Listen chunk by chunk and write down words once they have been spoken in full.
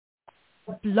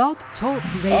Blog Talk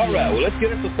Radio. All right, well, let's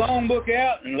get us a songbook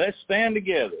out and let's stand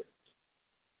together.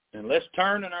 And let's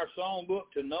turn in our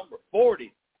songbook to number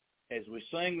 40 as we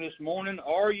sing this morning,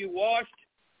 Are You Washed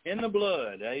in the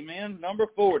Blood? Amen. Number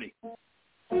 40.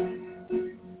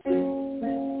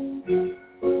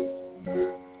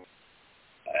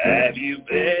 Have you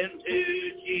been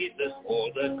to Jesus for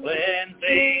the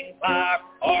cleansing fire?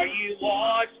 Are you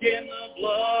washed in the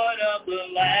blood of the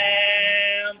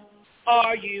Lamb?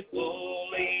 Are you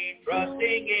fully trusting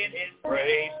in His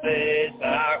grace this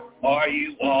hour? Are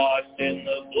you washed in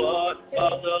the blood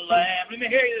of the Lamb? Let me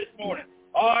hear you this morning.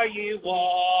 Are you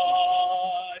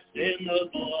washed in the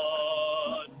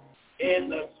blood, in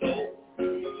the soul?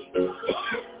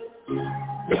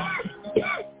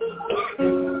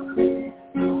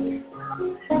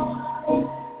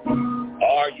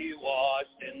 Are you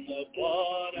washed in the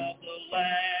blood of the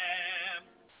Lamb?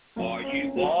 Are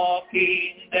you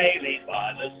walking daily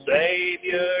by the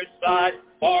Savior's side?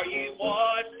 Are you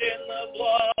washed in the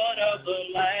blood of the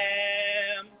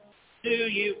Lamb? Do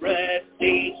you rest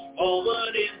each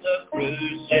moment in the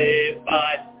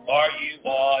crucified? Are you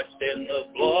washed in the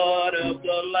blood of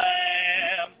the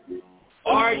Lamb?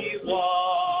 Are you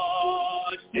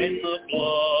washed in the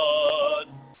blood,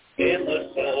 in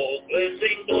the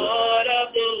soul-cleansing blood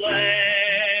of the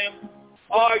Lamb?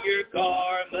 Are your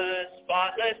garments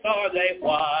spotless? Are they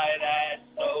white as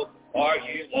snow? Are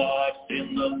you washed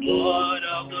in the blood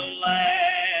of the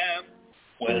Lamb?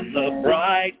 When the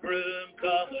bridegroom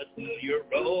cometh, will your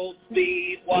robes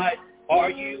be white? Are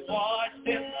you washed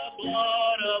in the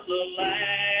blood of the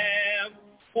Lamb?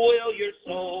 Will your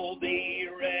soul be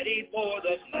ready for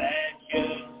the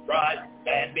mansion's bride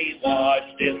and be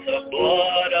washed in the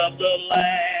blood of the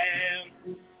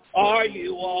Lamb? Are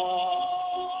you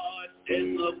washed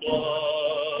in the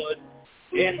blood,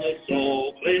 in the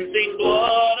soul-cleansing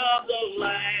blood of the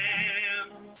Lamb?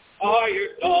 Are your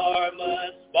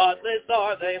garments spotless?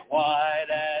 Are they white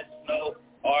as snow?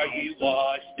 Are you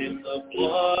washed in the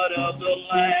blood of the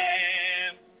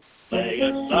Lamb? Lay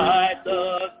aside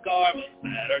the garments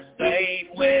that are stained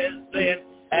with sin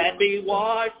and be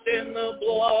washed in the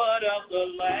blood of the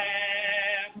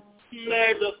Lamb.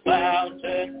 There's a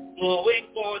fountain flowing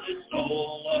for the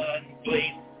soul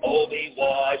unclean. Oh, be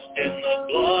washed in the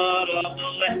blood of the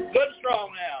Lamb. Good strong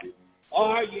now.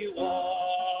 Are you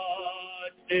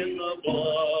washed in the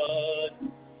blood,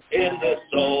 in the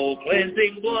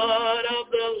soul-cleansing blood of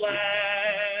the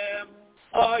Lamb?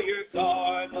 Are your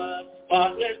garments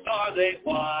spotless? Are they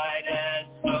white as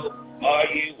snow? Are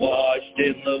you washed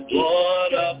in the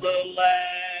blood of the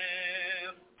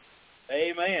Lamb?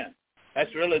 Amen.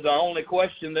 That's really the only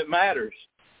question that matters.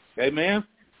 Amen.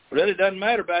 It really doesn't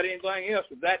matter about anything else.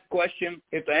 If the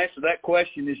answer to that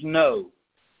question is no,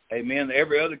 amen,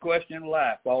 every other question in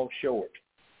life falls short.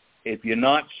 If you're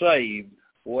not saved,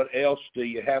 what else do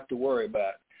you have to worry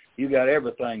about? You got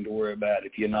everything to worry about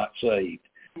if you're not saved.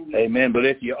 Amen. But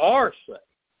if you are saved,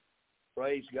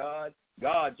 praise God,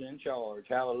 God's in charge.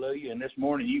 Hallelujah. And this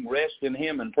morning you can rest in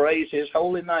Him and praise His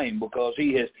holy name, because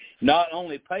He has not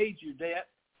only paid your debt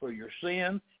for your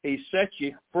sin, He's set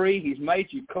you free, He's made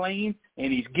you clean,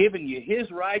 and He's given you His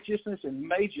righteousness and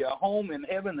made you a home in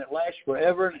heaven that lasts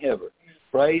forever and ever.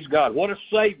 Praise God. What a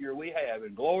Savior we have,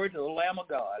 and glory to the Lamb of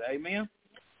God. Amen.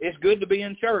 It's good to be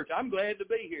in church. I'm glad to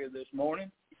be here this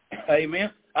morning.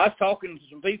 Amen. I was talking to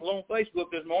some people on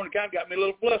Facebook this morning. Kind of got me a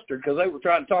little flustered because they were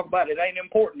trying to talk about it ain't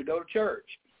important to go to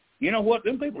church. You know what?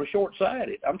 Them people are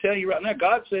short-sighted. I'm telling you right now,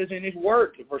 God says in His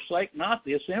Word to forsake not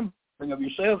the assembling of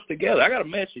yourselves together. I got a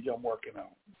message I'm working on.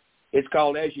 It's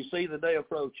called As You See the Day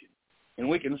Approaching. And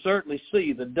we can certainly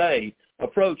see the day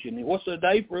approaching. And what's the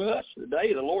day for us? The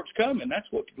day the Lord's coming. That's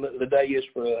what the day is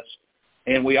for us.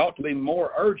 And we ought to be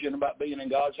more urgent about being in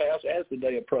God's house as the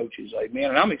day approaches. Amen.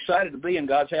 And I'm excited to be in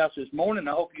God's house this morning.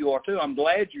 I hope you are too. I'm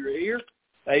glad you're here.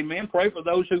 Amen. Pray for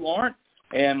those who aren't.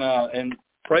 And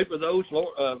pray for those,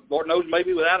 Lord knows,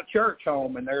 maybe without a church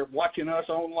home and they're watching us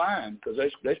online, because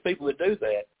there's people that do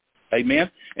that.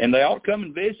 Amen. And they ought to come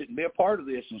and visit and be a part of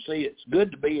this and see it's good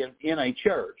to be in a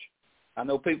church. I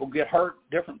know people get hurt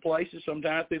different places.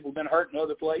 Sometimes people have been hurt in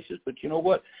other places. But you know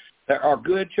what? There are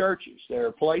good churches. There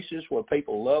are places where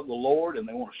people love the Lord and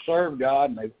they want to serve God,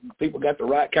 and people got the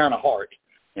right kind of heart.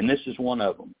 And this is one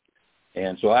of them.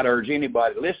 And so I'd urge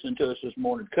anybody listening to us this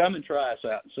morning, come and try us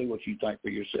out and see what you think for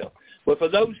yourself. But for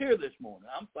those here this morning,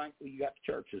 I'm thankful you got to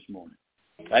church this morning.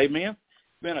 Amen.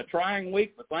 It's been a trying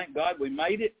week, but thank God we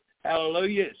made it.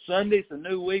 Hallelujah. It's Sunday. It's a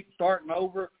new week starting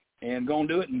over. And going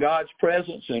to do it in God's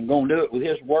presence and going to do it with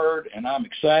His Word. And I'm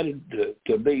excited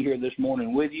to be here this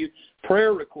morning with you.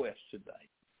 Prayer requests today.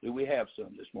 Do we have some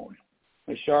this morning?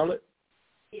 Miss Charlotte?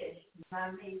 Yes,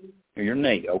 my knee. Your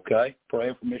knee, okay.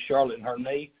 Praying for Miss Charlotte and her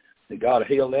knee. That God will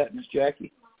heal that, Miss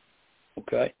Jackie.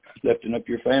 Okay. Lifting up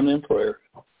your family in prayer.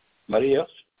 Anybody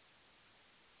else?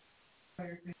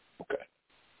 Okay.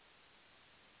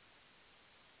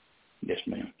 Yes,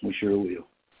 ma'am. We sure will.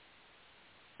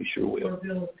 We sure will. Poor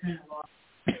Bill is kind of lost.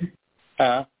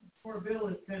 Huh? Poor Bill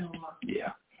is kind of lost.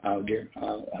 Yeah. I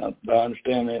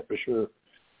understand that for sure.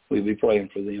 We'll be praying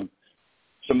for them.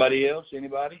 Somebody else?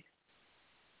 Anybody?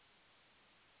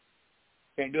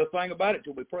 Can't do a thing about it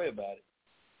till we pray about it.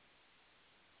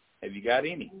 Have you got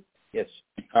any? Yes.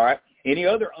 All right. Any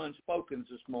other unspokens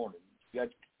this morning? You got?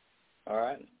 All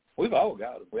right. We've all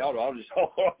got them. We all just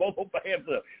hold both hands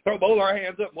up. Throw both our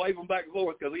hands up and wave them back and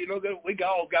forth because, we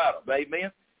all got them.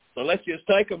 Amen? So let's just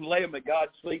take them and lay them at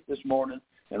God's feet this morning.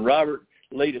 And Robert,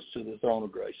 lead us to the throne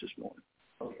of grace this morning.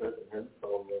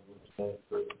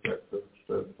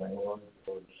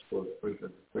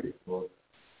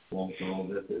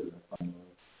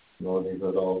 Lord, these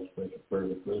are all special prayer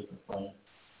requests and praying.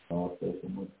 All special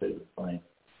ones to the praying.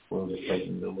 We'll just take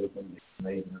them to with them,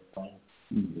 made in the praying.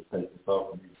 Just take this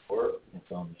off and do work. And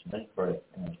so I'm just make pray.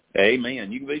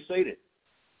 Amen. You can be seated.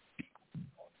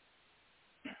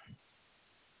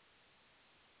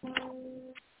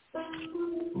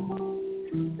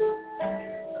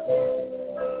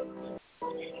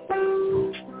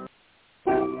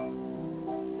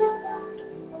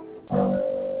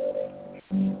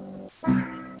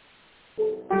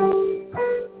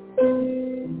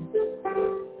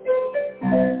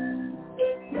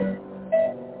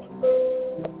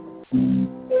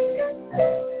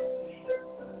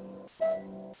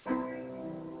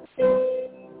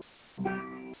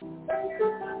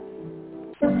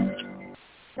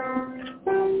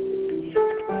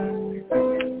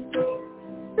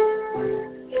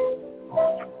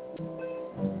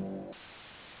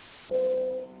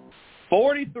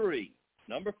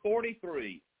 Number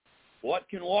 43. What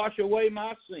can wash away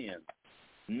my sin?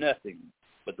 Nothing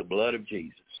but the blood of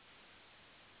Jesus.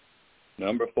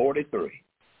 Number 43.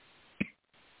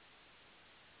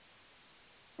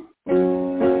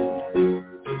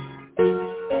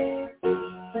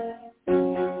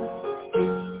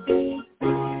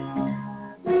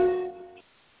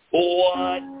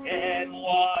 What can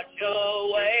wash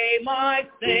away my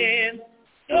sin?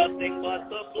 Nothing but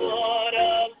the blood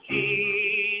of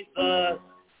Jesus.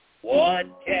 What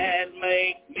can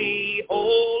make me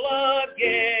whole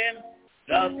again?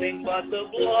 Nothing but the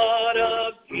blood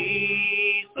of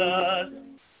Jesus.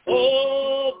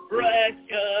 Oh,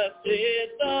 precious is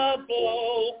the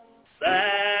blow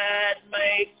that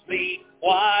makes me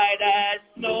white as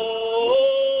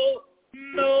snow.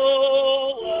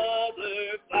 No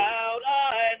other fount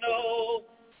I know.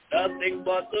 Nothing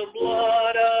but the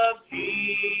blood of Jesus.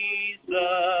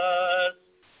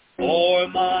 For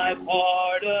my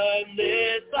pardon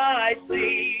this I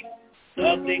see,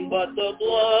 nothing but the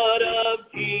blood of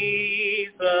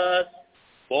Jesus.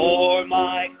 For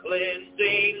my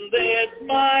cleansing this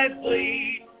my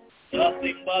plea,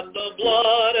 nothing but the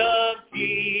blood of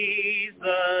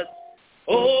Jesus.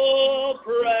 Oh,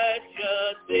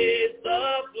 precious is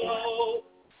the blow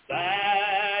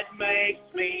that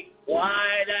makes me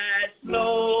white as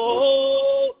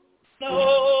snow.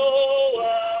 No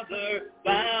other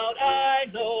fount I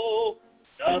know,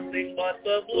 nothing but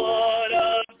the blood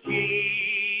of Jesus.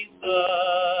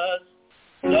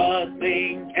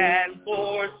 Nothing can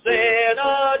for sin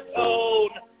atone,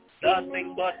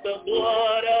 nothing but the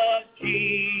blood of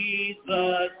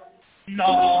Jesus.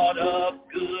 Not of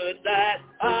good that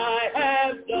I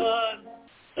have done,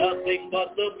 nothing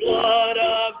but the blood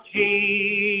of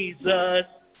Jesus.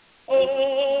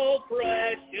 Oh,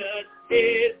 precious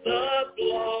is the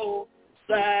blow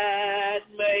that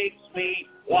makes me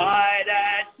white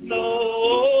as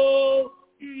snow.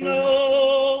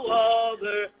 No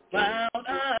other fount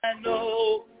I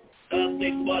know,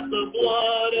 nothing but the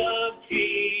blood of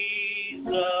Jesus.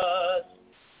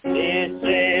 This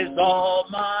is all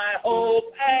my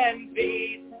hope and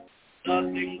peace,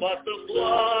 nothing but the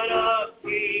blood of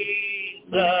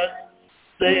Jesus.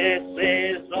 This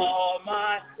is all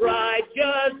my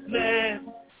righteousness,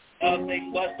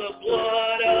 nothing but the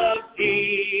blood of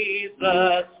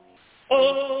Jesus.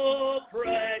 Oh,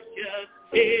 precious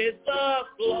is the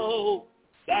flow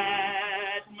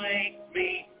that makes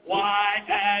me white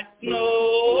as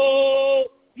snow.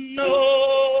 No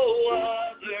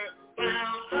other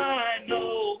fount I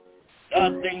know,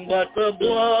 nothing but the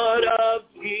blood of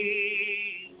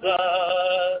Jesus.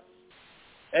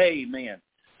 Amen.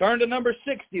 Turn to number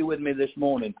 60 with me this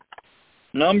morning.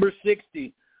 Number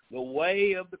 60, the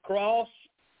way of the cross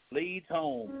leads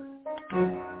home.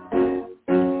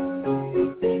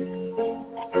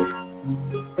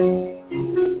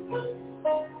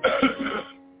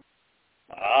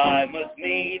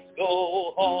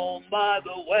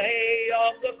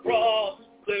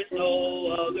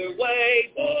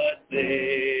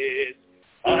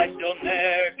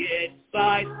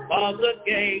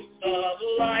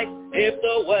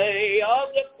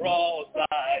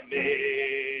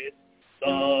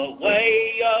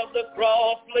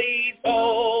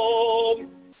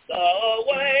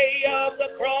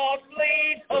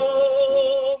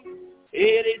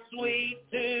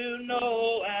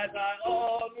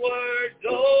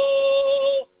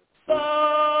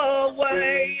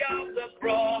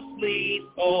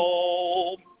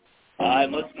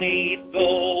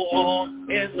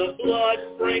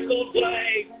 sprinkled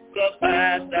clay, the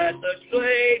path that the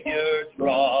Savior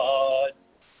trod.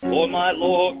 For my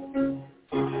Lord,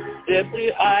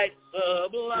 simply heights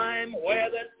sublime, where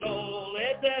the soul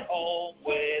is at home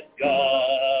with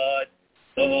God.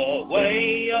 The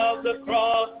way of the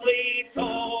cross leads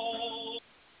home.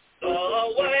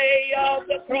 The way of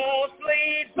the cross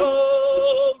leads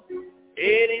home.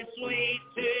 It is sweet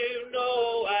to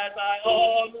know as I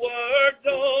onward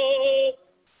go.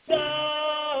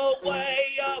 The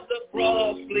way of the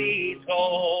cross leads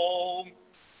home.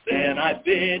 Then I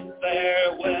bid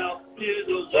farewell to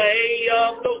the way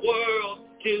of the world,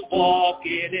 to walk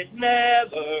in it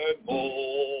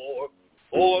nevermore.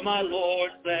 For my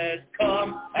Lord says,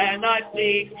 come, and I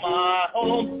seek my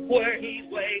home, where he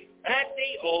waits at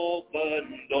the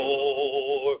open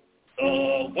door.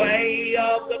 The way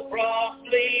of the cross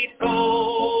leads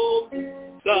home.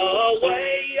 The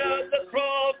way of the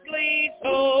cross leads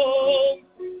home.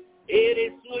 It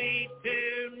is sweet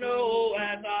to know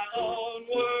as I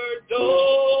onward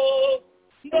go.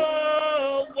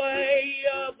 The way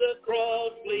of the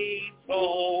cross leads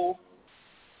home.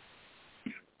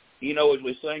 You know, as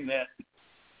we sing that,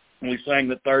 when we sang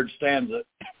the third stanza,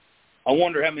 I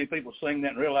wonder how many people sing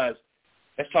that and realize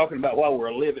that's talking about while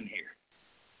we're living here.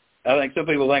 I think some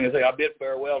people think, I bid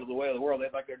farewell to the way of the world. They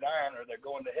think they're dying or they're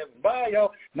going to heaven. Bye,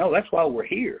 y'all. No, that's why we're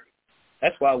here.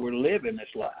 That's why we're living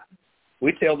this life.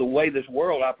 We tell the way this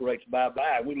world operates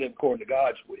bye-bye. We live according to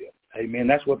God's will. Amen.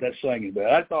 That's what that's singing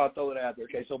about. I thought I'd throw it out there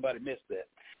in case somebody missed that.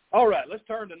 All right, let's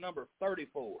turn to number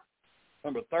 34.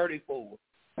 Number 34.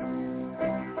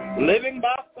 Living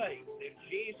by faith in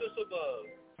Jesus above.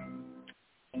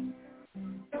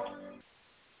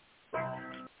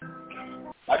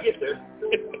 I get there.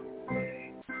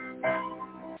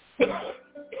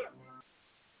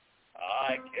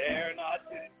 I care not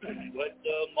what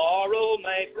tomorrow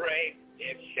may bring,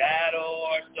 if shadow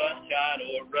or sunshine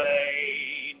or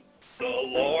rain. The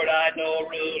Lord I know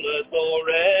ruleth o'er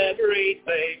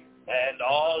everything, and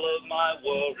all of my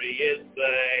worry is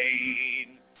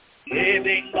vain.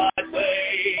 Living by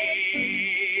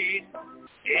faith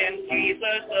in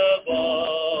Jesus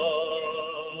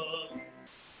above,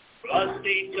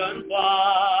 trusting, confiding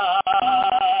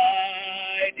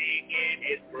in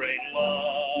his great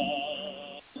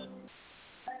love.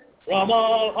 From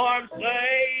all harm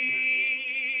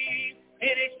safe in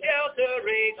his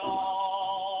sheltering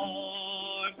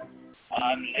arms,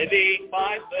 I'm living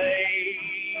by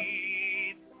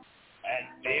faith and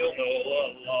feel no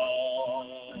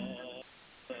alarm.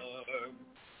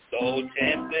 Though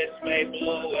tempests may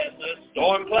blow and the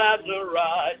storm clouds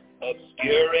arise,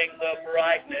 obscuring the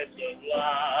brightness of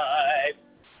life,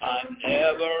 I'm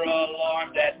never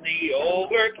alarmed at the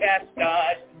overcast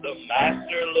skies. The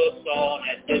Master looks on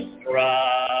at the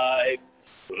scribe.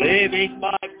 Living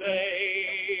by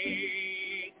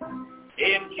faith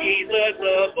in Jesus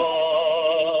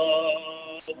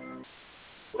above,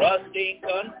 trusting,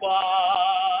 confiding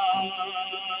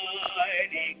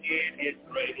in his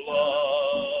great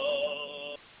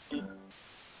love.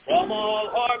 From all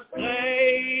harm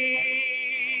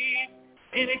safe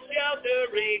in his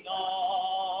sheltering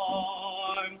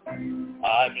arms,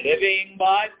 I'm living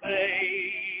by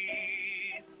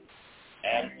faith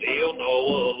and feel no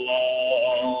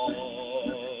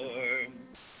alarm.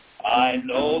 I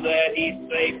know that he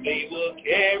safely will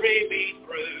carry me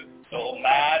through, no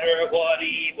matter what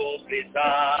evils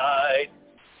betide.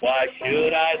 Why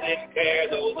should I then care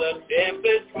though the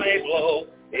tempest may blow,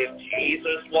 if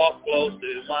Jesus walks close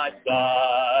to my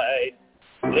side?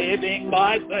 Living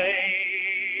by faith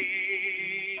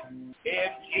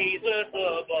in Jesus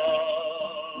above,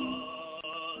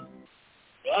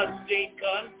 trusting,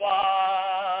 confiding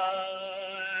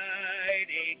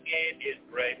in his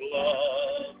great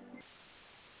love.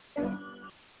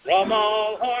 From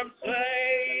all harm safe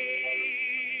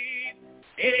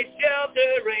in his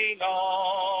sheltering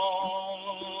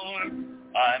arms,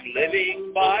 I'm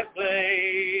living by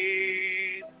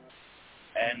faith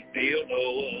and feel no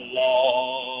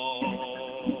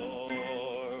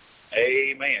alarm.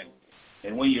 Amen.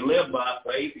 And when you live by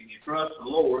faith and you trust the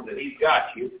Lord that he's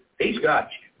got you, he's got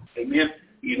you. Amen.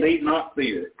 You need not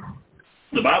fear.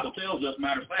 The Bible tells us,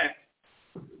 matter of fact,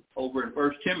 over in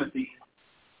 1 Timothy, I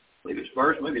believe it's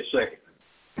first, maybe it's second.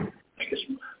 I think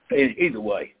it's either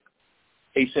way.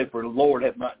 He said, for the Lord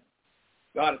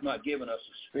God has not given us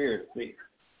a spirit of fear,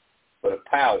 but of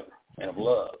power and of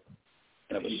love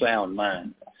and of a sound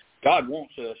mind. God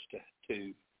wants us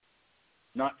to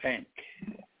not panic.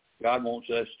 God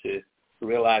wants us to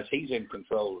realize he's in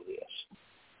control of this.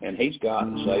 And he's got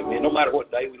us. Amen. No matter what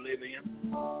day we live in.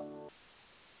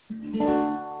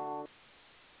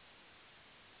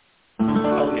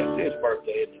 his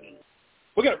birthday, isn't it?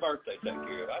 We got a birthday to take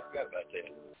care of. I forgot about that.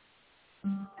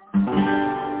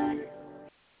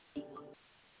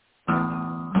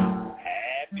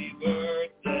 Happy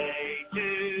birthday to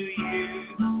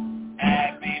you.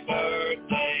 Happy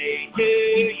birthday to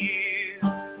you.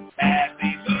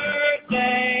 Happy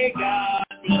birthday, God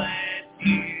bless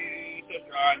you.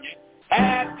 Sister Anya.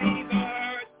 Happy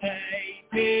birthday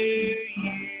to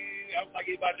you. I don't think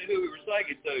anybody knew who we were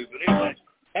singing to, but anyway,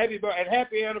 happy birthday and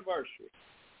happy anniversary.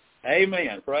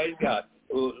 Amen. Praise God.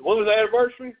 When was the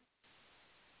anniversary?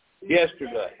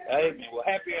 Yesterday. Amen. Well,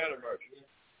 happy anniversary.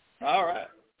 All right.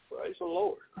 Praise the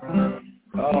Lord.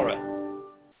 All right.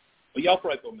 Well, y'all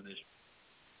pray for me this.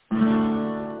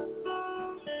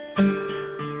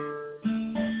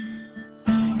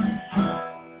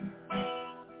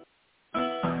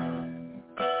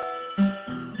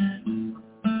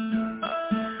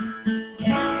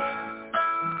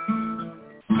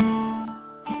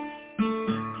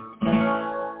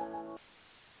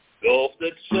 Gulf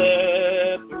that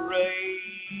separated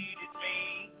me,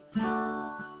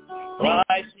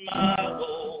 Christ my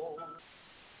Lord,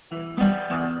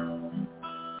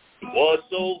 was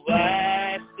so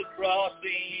vast the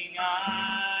crossing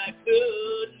I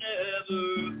could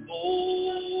never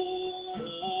ford.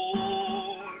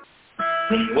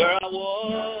 From where I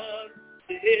was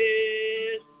to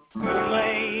his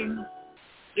flame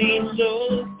seemed so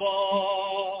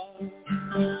far.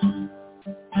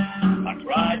 I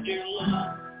tried, dear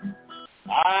Lord,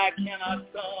 I cannot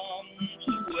come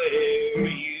to where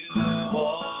you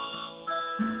are.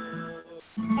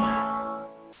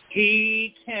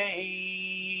 He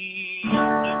came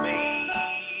to me.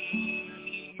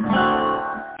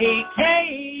 He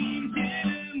came to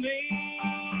me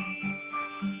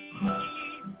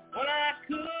when I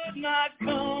could not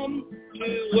come to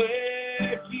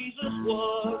where Jesus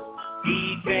was. He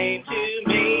came to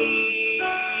me.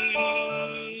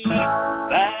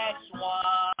 That's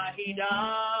why he died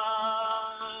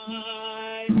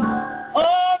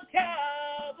on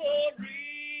Calvary.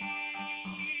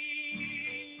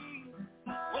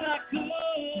 When I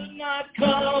could not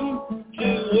come to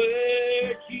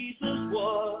where Jesus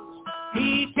was, he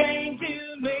came to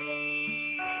me.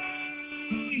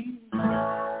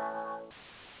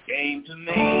 Came to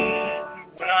me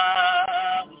when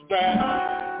I was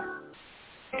bound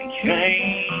in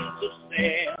chains of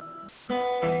sin.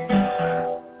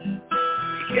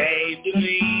 He came to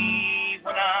me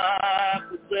when I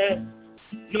possessed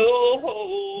no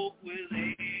hope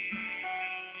within.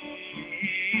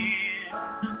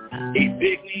 He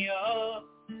picked me up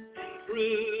and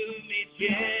drew me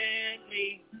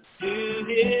gently to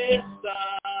his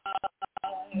side.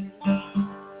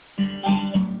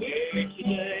 Where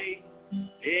today,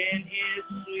 in his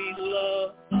sweet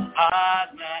love, I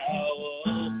now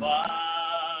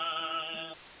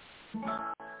abide.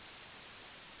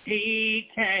 He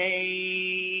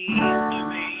came to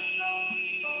me.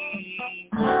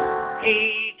 He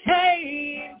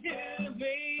came to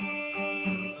me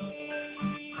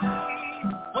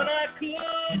when I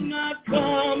could not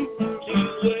come to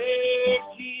where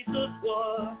Jesus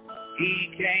was. He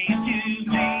came to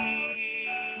me.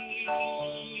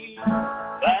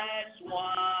 That's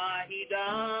why he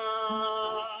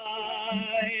died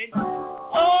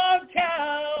on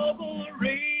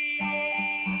Calvary.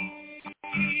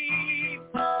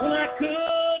 When I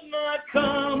could not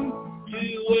come to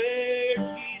where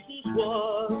Jesus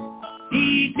was,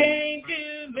 he came to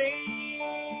me.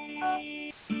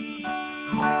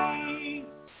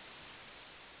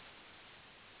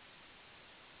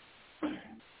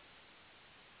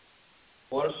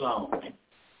 What a song.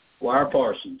 Squire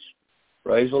Parsons.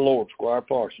 Praise the Lord, Squire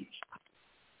Parsons.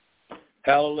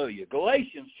 Hallelujah.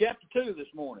 Galatians chapter 2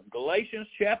 this morning. Galatians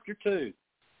chapter 2.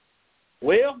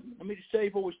 Well, let me just tell you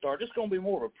before we start, it's going to be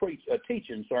more of a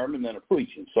teaching sermon than a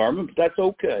preaching sermon, but that's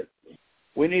okay.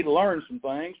 We need to learn some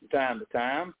things from time to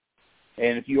time,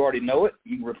 and if you already know it,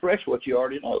 you can refresh what you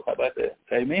already know. How about that?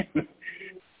 Amen?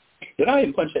 Did I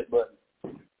even punch that button?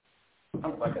 I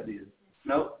don't think I did.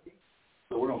 No?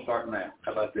 So we're going to start now.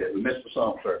 How about that? We missed the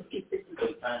song first.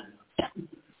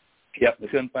 Yep, they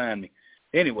couldn't find me.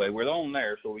 Anyway, we're on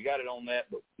there, so we got it on that,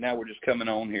 but now we're just coming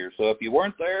on here. So if you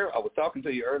weren't there, I was talking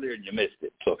to you earlier and you missed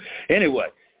it. So anyway,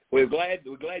 we're glad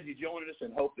you joined us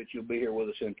and hope that you'll be here with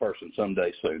us in person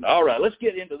someday soon. All right, let's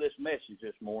get into this message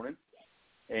this morning.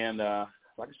 And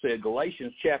like I said,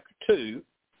 Galatians chapter 2.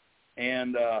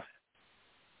 And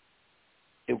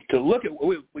to look at,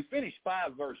 we finished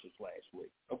 5 verses last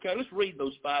week. Okay, let's read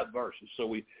those 5 verses so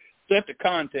we set the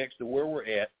context of where we're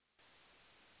at.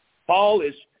 Paul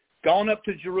is gone up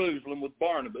to Jerusalem with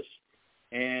Barnabas,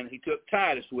 and he took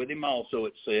Titus with him also,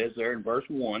 it says there in verse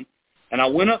 1. And I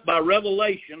went up by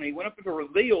revelation. He went up to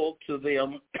reveal to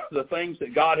them the things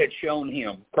that God had shown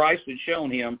him, Christ had shown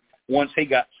him once he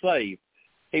got saved.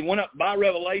 He went up by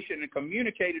revelation and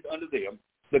communicated unto them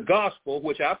the gospel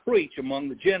which I preach among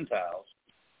the Gentiles,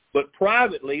 but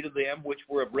privately to them which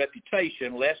were of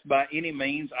reputation, lest by any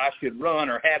means I should run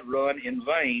or had run in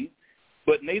vain.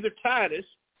 But neither Titus,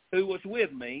 who was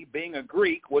with me, being a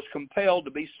Greek, was compelled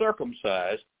to be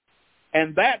circumcised,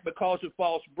 and that because of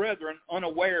false brethren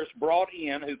unawares brought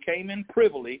in, who came in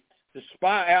privily to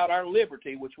spy out our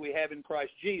liberty which we have in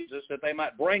Christ Jesus, that they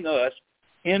might bring us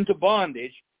into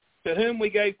bondage, to whom we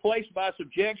gave place by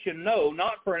subjection, no,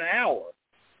 not for an hour,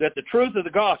 that the truth of the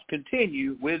gospel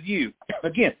continue with you.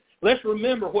 Again, let's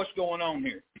remember what's going on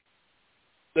here.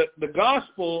 The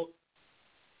gospel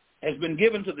has been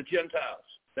given to the Gentiles.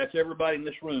 That's everybody in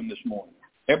this room this morning.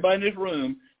 Everybody in this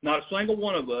room, not a single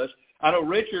one of us. I know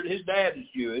Richard, his dad is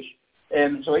Jewish,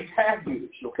 and so he's half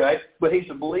Jewish, okay? But he's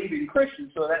a believing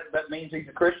Christian, so that means he's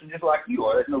a Christian just like you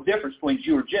are. There's no difference between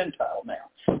Jew or Gentile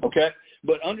now, okay?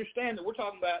 But understand that we're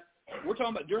talking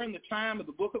about during the time of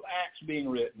the book of Acts being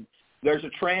written. There's a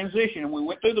transition, and we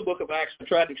went through the book of Acts to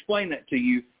try to explain that to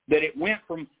you, that it went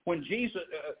from when Jesus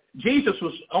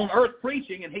was on earth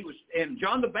preaching, and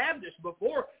John the Baptist,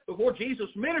 before Jesus'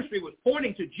 ministry, was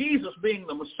pointing to Jesus being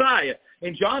the Messiah.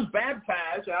 And John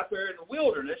baptized out there in the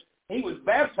wilderness. He was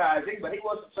baptizing, but he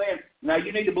wasn't saying, now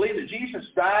you need to believe that Jesus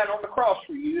died on the cross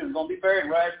for you and is going to be buried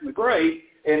and raised from the grave,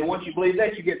 and once you believe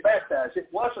that, you get baptized. It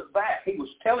wasn't that. He was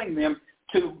telling them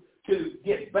to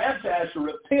get baptized, to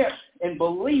repent, and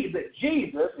believe that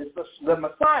Jesus, is the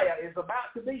Messiah, is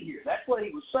about to be here. That's what he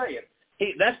was saying.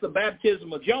 That's the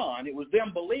baptism of John. It was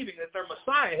them believing that their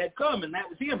Messiah had come, and that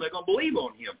was him. They're going to believe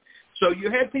on him. So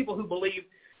you had people who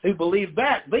believed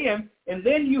that then, and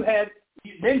then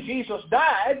Jesus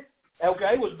died,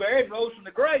 okay, was buried, rose from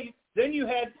the grave. Then you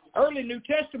had early New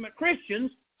Testament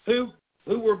Christians who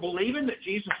were believing that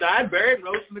Jesus died, buried,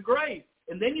 rose from the grave.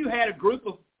 And then you had a group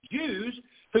of Jews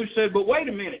who said, but wait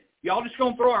a minute, y'all just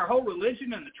going to throw our whole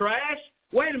religion in the trash?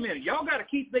 Wait a minute, y'all got to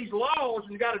keep these laws,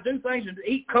 and you got to do things and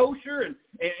eat kosher, and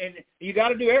you got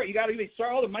to do everything. You got to be,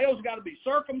 all the males got to be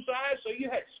circumcised. So you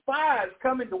had spies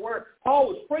coming to where Paul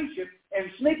was preaching and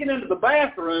sneaking into the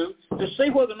bathroom to see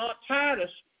whether or not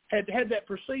Titus had that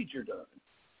procedure done.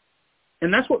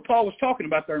 And that's what Paul was talking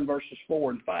about there in verses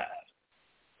 4 and 5.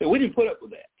 So we didn't put up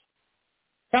with that.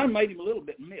 Kind of made him a little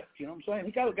bit miffed, you know what I'm saying?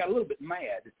 He got a little bit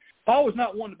mad. Paul was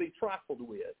not one to be trifled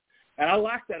with. And I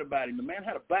like that about him. The man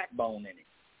had a backbone in him.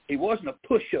 He wasn't a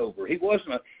pushover. He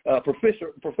wasn't a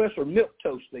Professor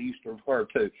Milquetoast they used to refer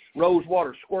to,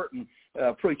 rosewater squirting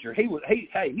preacher. He was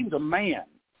a man.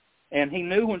 And he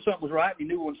knew when something was right, he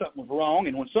knew when something was wrong,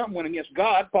 and when something went against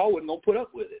God, Paul wasn't going to put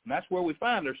up with it. And that's where we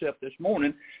find ourselves this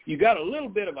morning. You got a little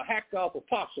bit of a hacked-off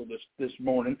apostle this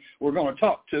morning we're going to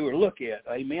talk to or look at,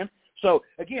 amen? So,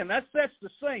 again, that sets the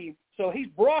scene. So he's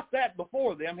brought that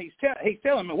before them. He's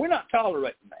telling them, we're not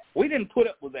tolerating that. We didn't put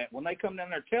up with that when they come down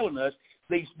there telling us,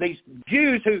 these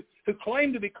Jews who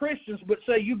claim to be Christians but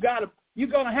say you're going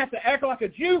to have to act like a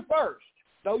Jew first,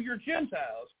 though you're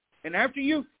Gentiles. And after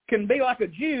you can be like a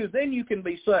Jew, then you can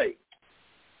be saved.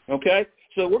 Okay?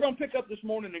 So we're going to pick up this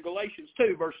morning in Galatians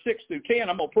 2, verse 6 through 10.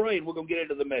 I'm going to pray, and we're going to get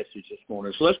into the message this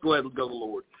morning. So let's go ahead and go to the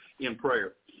Lord in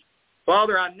prayer.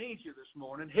 Father, I need you this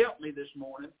morning. Help me this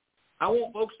morning. I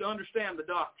want folks to understand the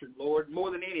doctrine, Lord,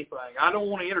 more than anything. I don't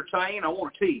want to entertain. I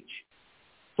want to teach.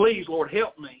 Please, Lord,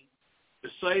 help me to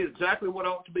say exactly what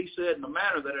ought to be said in the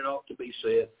manner that it ought to be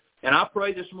said. And I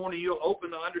pray this morning you'll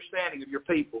open the understanding of your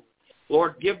people.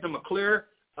 Lord, give them a clear,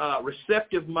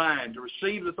 receptive mind to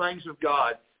receive the things of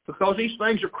God, because these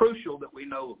things are crucial that we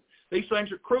know them. These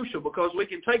things are crucial because we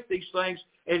can take these things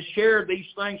and share these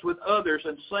things with others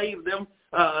and save them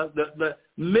the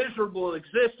miserable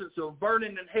existence of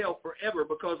burning in hell forever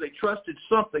because they trusted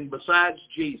something besides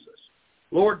Jesus.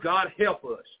 Lord God, help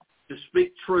us to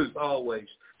speak truth always.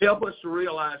 Help us to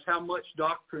realize how much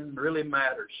doctrine really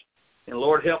matters. And,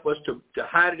 Lord, help us to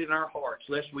hide it in our hearts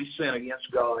lest we sin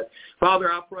against God.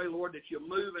 Father, I pray, Lord, that you'll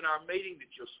move in our meeting, that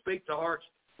you'll speak to hearts.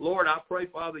 Lord, I pray,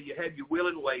 Father, you have your will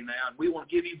and way now, and we want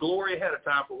to give you glory ahead of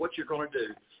time for what you're going to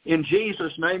do. In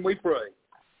Jesus' name we pray.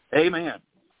 Amen.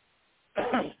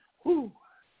 Whew.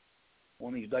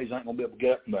 One of these days I ain't going to be able to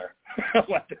get up from there. I'd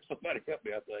like to have somebody help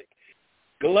me, I think.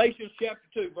 Galatians chapter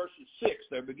 2, verses 6,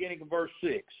 there, beginning of verse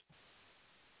 6.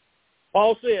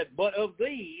 Paul said, but of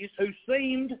these who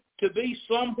seemed to be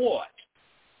somewhat,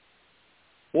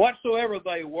 whatsoever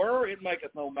they were, it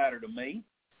maketh no matter to me.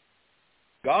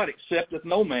 God accepteth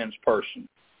no man's person.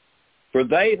 For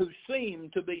they who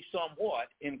seemed to be somewhat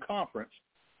in conference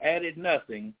added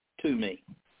nothing to me.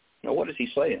 Now, what is he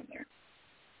saying there?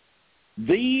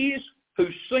 These who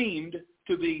seemed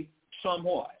to be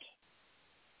somewhat.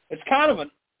 It's kind of a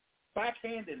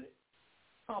backhanded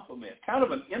compliment, kind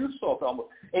of an insult almost.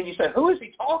 And you say, who is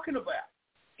he talking about?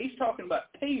 He's talking about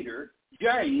Peter,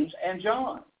 James, and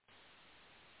John.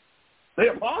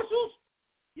 The apostles?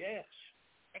 Yes.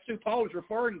 That's who Paul is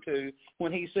referring to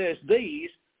when he says these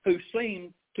who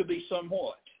seem to be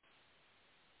somewhat.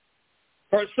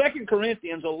 For 2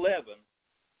 Corinthians 11,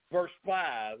 verse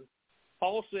 5,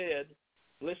 Paul said,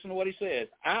 listen to what he says,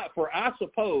 for I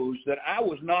suppose that I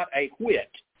was not a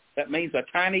whit, that means a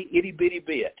tiny itty-bitty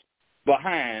bit,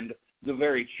 behind the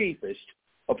very chiefest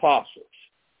apostles.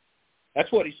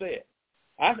 That's what he said.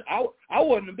 I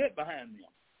wasn't a bit behind them.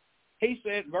 He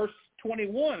said, verse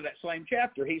 21 of that same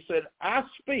chapter, he said, I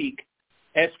speak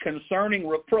as concerning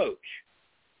reproach,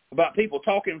 about people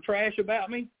talking trash about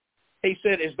me. He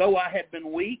said, as though I had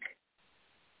been weak.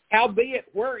 Howbeit,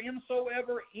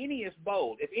 whereinsoever any is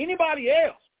bold. If anybody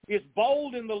else is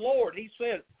bold in the Lord, he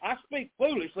said, I speak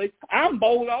foolishly, I'm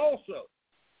bold also.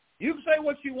 You can say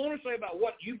what you want to say about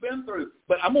what you've been through,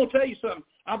 but I'm going to tell you something.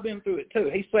 I've been through it too.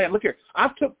 He's saying, look here, I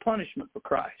took punishment for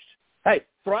Christ. Hey,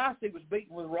 thrice he was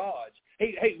beaten with rods.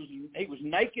 He was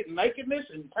naked, nakedness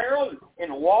and peril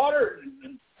in water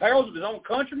and perils of his own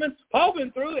countrymen. Paul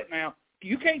been through it now.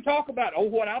 You can't talk about,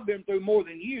 what I've been through more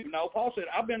than you. No, Paul said,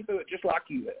 I've been through it just like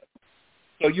you have.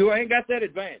 So you ain't got that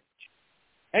advantage.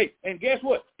 Hey, and guess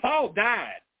what? Paul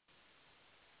died,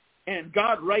 and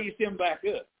God raised him back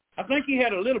up. I think he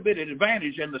had a little bit of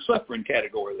advantage in the suffering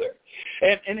category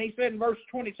there. And he said in verse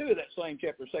 22 of that same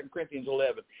chapter, 2 Corinthians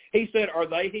 11, he said, are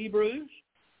they Hebrews?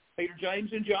 Peter, James,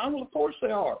 and John? Well, of course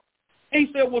they are. He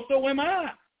said, well, so am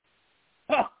I.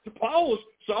 Paul was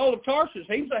Saul of Tarsus.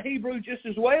 He's a Hebrew just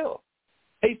as well.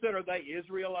 He said, are they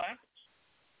Israelites?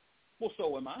 Well,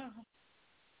 so am I.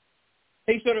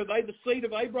 He said, are they the seed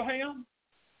of Abraham?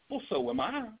 Well, so am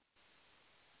I.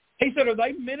 He said, are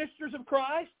they ministers of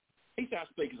Christ? He said, I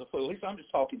speak as a fool. He said, I'm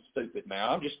just talking stupid now.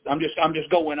 I'm just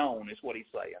going on, is what he's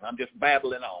saying. I'm just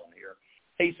babbling on here.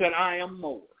 He said, I am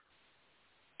more.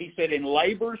 He said, in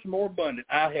labors more abundant,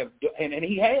 I have, and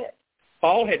he had.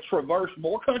 Paul had traversed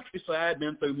more countryside,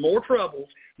 been through more troubles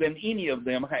than any of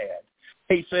them had.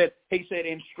 He said,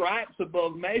 in stripes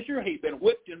above measure, he'd been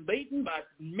whipped and beaten by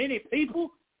many people,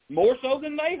 more so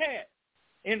than they had.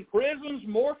 In prisons,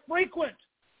 more frequent.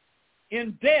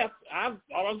 In death, I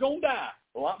thought I was going to die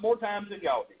a lot more times than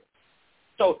y'all did.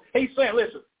 So he's saying,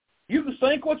 listen, you can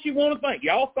think what you want to think.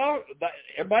 Y'all thought,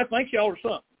 everybody thinks y'all are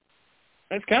something.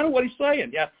 That's kind of what he's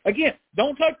saying. Yeah. Again,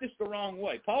 don't take this the wrong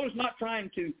way. Paul is not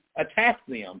trying to attack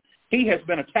them. He has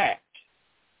been attacked.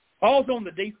 Paul's on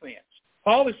the defense.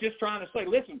 Paul is just trying to say,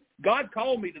 listen, God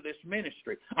called me to this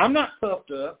ministry. I'm not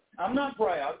puffed up. I'm not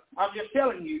proud. I'm just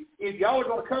telling you, if y'all are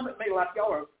going to come at me like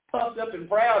y'all are puffed up and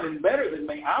proud and better than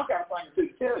me, I've got a thing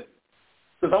to tell you.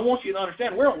 Because I want you to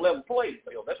understand, we're on a level playing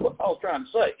field. That's what Paul's trying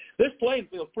to say. This playing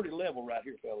field's pretty level right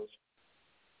here, fellas.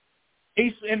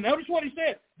 And notice what he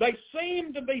said. They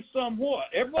seemed to be somewhat.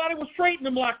 Everybody was treating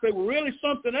them like they were really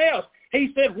something else.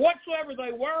 He said, whatsoever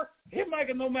they were, it make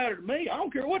it no matter to me. I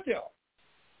don't care what they are.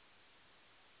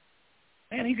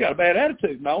 Man, he got a bad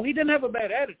attitude. No, he didn't have a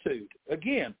bad attitude.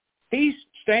 Again, he's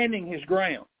standing his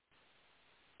ground.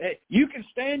 You can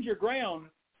stand your ground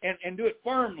and do it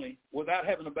firmly without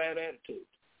having a bad attitude.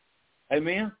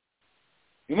 Amen?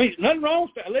 You mean nothing wrong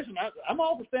with that? Listen, I'm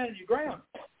all for standing your ground.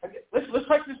 Let's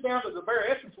take this down to the very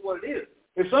essence of what it is.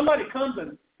 If somebody comes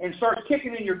and starts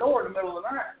kicking in your door in the middle of the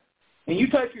night, and you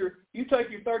take your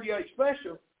 38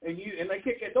 special and they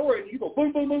kick that door and you go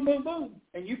boom, boom, boom, boom, boom,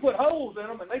 and you put holes in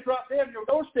them and they drop dead on your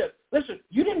doorstep. Listen,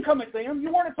 you didn't come at them.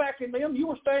 You weren't attacking them. You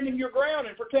were standing your ground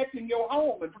and protecting your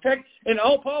home and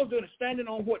all Paul's doing is standing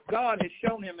on what God has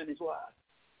shown him in his life.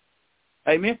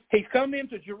 Amen. He's come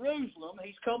into Jerusalem.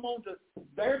 He's come onto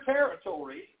their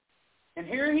territory. And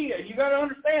here he is. You got to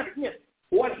understand, again,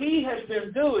 what he has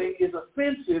been doing is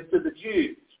offensive to the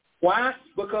Jews. Why?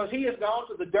 Because he has gone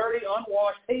to the dirty,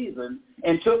 unwashed heathen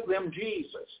and took them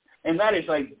Jesus. And that is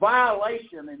a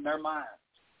violation in their minds.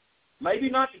 Maybe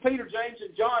not to Peter, James,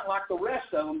 and John like the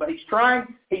rest of them, but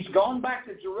he's gone back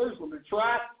to Jerusalem to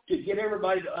try to get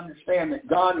everybody to understand that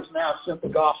God has now sent the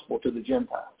gospel to the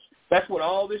Gentiles. That's what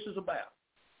all this is about.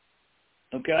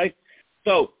 Okay?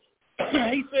 So,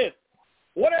 he said,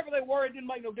 whatever they were, it didn't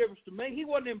make no difference to me. He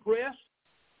wasn't impressed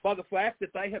by the fact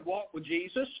that they had walked with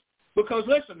Jesus. Because,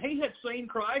 listen, he had seen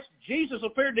Christ. Jesus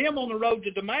appeared to him on the road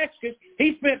to Damascus.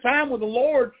 He spent time with the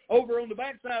Lord over on the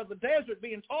backside of the desert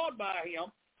being taught by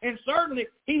him. And certainly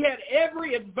he had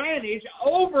every advantage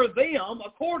over them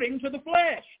according to the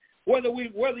flesh.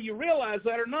 Whether you realize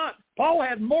that or not, Paul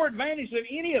had more advantage than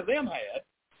any of them had.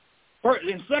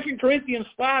 In 2 Corinthians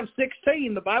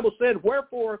 5:16, the Bible said,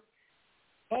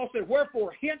 Paul said,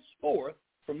 wherefore henceforth,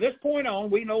 from this point on,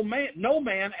 we know no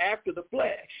man after the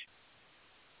flesh.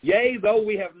 Yea, though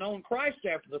we have known Christ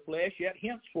after the flesh, yet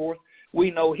henceforth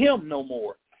we know him no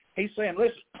more. He's saying,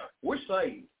 listen, we're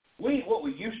saved. We ain't what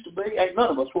we used to be. Ain't none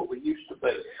of us what we used to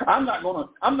be. I'm not gonna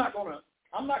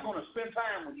spend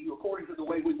time with you according to the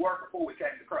way we were before we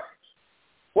came to Christ.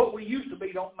 What we used to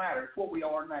be don't matter. It's what we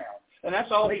are now. And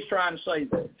that's all he's trying to say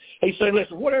there. He's saying,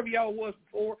 listen, whatever y'all was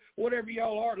before, whatever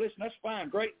y'all are, listen, that's fine,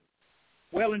 great,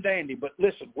 well and dandy. But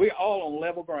listen, we're all on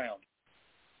level ground.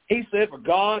 He said, for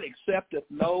God accepteth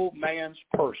no man's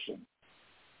person.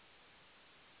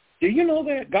 Do you know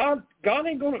that? God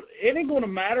it ain't gonna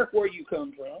matter where you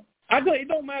come from. It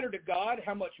don't matter to God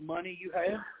how much money you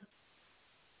have.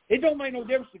 It don't make no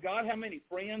difference to God how many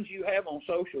friends you have on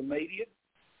social media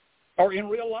or in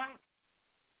real life.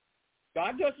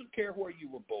 God doesn't care where you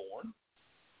were born.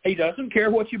 He doesn't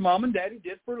care what your mom and daddy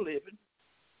did for a living.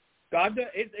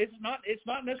 It's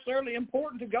not necessarily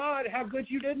important to God how good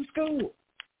you did in school.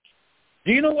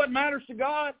 Do you know what matters to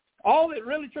God? All that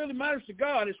really truly matters to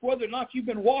God is whether or not you've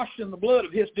been washed in the blood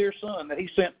of his dear son that he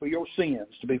sent for your sins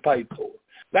to be paid for.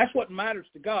 That's what matters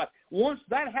to God. Once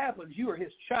that happens, you are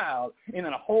his child, and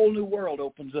then a whole new world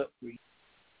opens up for you.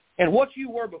 And what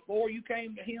you were before you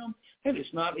came to him, it is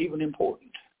not even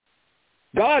important.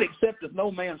 God accepteth no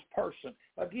man's person.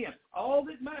 Again, all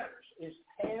that matters is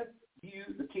have you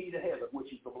the key to heaven,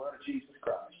 which is the blood of Jesus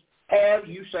Christ. Have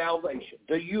you salvation?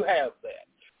 Do you have that?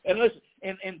 And listen,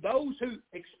 and those who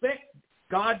expect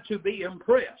God to be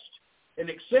impressed and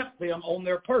accept them on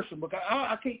their person, because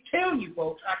I can't tell you,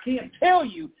 folks, I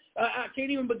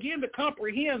can't even begin to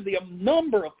comprehend the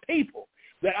number of people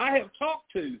that I have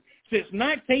talked to since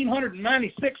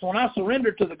 1996 when I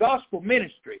surrendered to the gospel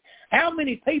ministry. How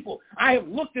many people I have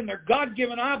looked in their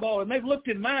God-given eyeball and they've looked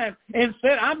in mine and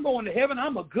said, I'm going to heaven,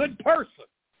 I'm a good person.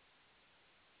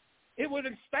 It would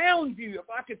astound you if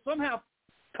I could somehow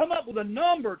come up with a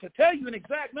number to tell you an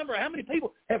exact number of how many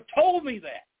people have told me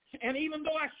that. And even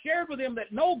though I shared with them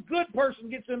that no good person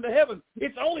gets into heaven,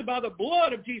 it's only by the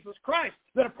blood of Jesus Christ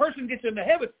that a person gets into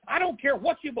heaven. I don't care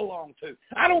what you belong to.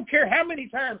 I don't care how many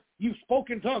times you've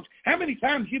spoken in tongues, how many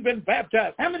times you've been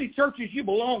baptized, how many churches you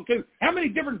belong to, how many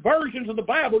different versions of the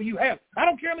Bible you have. I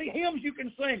don't care how many hymns you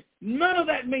can sing. None of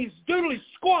that means doodly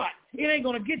squat. It ain't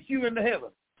going to get you into heaven.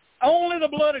 Only the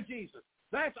blood of Jesus.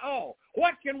 That's all.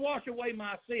 What can wash away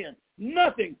my sin?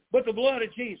 Nothing but the blood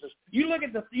of Jesus. You look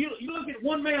at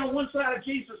one man on one side of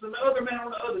Jesus and the other man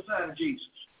on the other side of Jesus.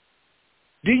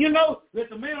 Do you know that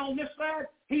the man on this side,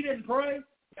 he didn't pray?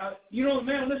 You know the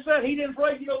man on this side, he didn't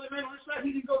pray. You know the man on this side,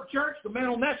 he didn't go to church. The man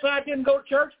on that side didn't go to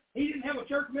church. He didn't have a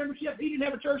church membership. He didn't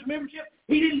have a church membership.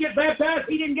 He didn't get baptized.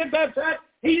 He didn't get baptized.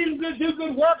 He didn't do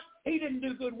good works. He didn't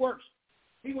do good works.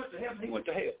 He went to heaven. He went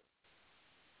to hell.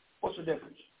 What's the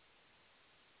difference?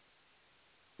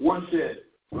 One said,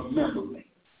 remember me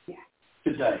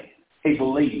today. He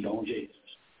believed on Jesus.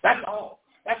 That's all.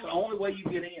 That's the only way you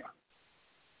get in.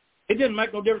 It didn't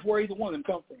make no difference where either one of them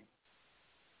come from.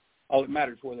 All that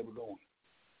matters is where they were going.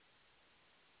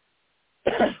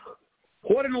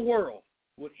 What in the world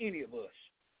would any of us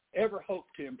ever hope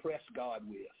to impress God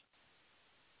with?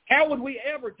 How would we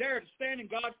ever dare to stand in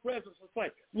God's presence and say,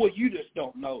 well, you just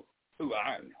don't know who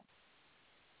I am.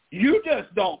 You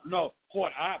just don't know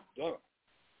what I've done.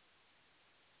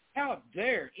 How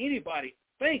dare anybody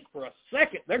think for a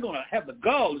second they're going to have the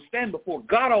gall to stand before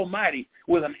God Almighty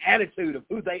with an attitude of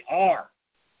who they are?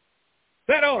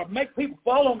 That ought to make people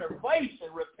fall on their face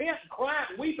and repent and cry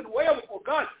and weep and wail before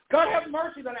God. God have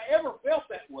mercy that I ever felt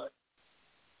that way.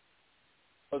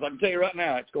 Because I can tell you right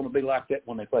now, it's going to be like that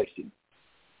when they face him.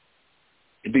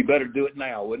 It'd be better to do it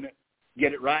now, wouldn't it?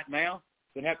 Get it right now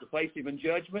than have to face him in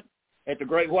judgment. At the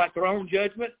great white throne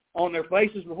judgment on their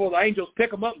faces before the angels pick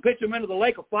them up and pitch them into the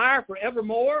lake of fire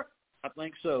forevermore? I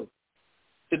think so.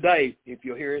 Today, if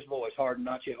you'll hear his voice, harden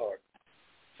not your heart.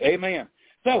 Amen.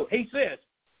 So he says,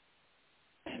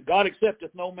 God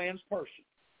accepteth no man's person.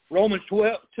 Romans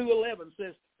 2:11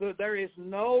 says, there is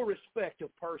no respect of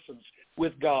persons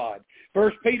with God.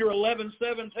 1 Peter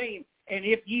 11:17, and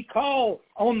if ye call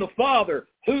on the Father,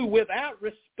 who without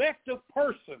respect of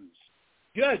persons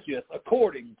judgeth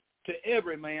according to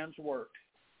every man's work.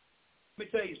 Let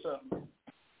me tell you something.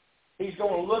 He's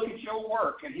going to look at your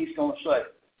work and he's going to say,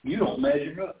 you don't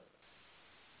measure up.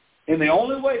 And the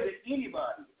only way that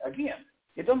anybody, again,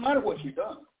 it doesn't matter what you've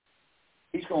done,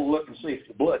 he's going to look and see if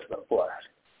the blood's been applied.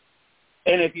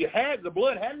 And if the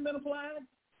blood hadn't been applied,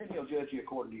 then he'll judge you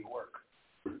according to your work.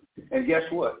 And guess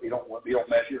what? You don't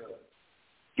measure up.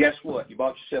 Guess what? You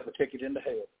bought yourself a ticket into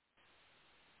hell.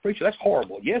 Preacher, that's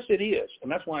horrible. Yes, it is.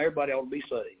 And that's why everybody ought to be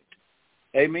saved.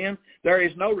 Amen? There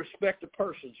is no respect of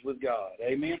persons with God.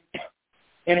 Amen?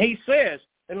 And he says,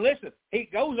 and listen, he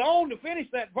goes on to finish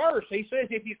that verse. He says,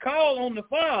 if you call on the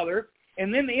Father,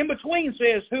 and then the in-between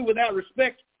says, who without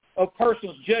respect of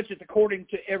persons judgeth according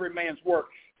to every man's work.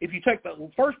 If you take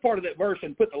the first part of that verse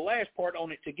and put the last part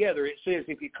on it together, it says,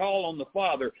 if you call on the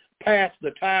Father past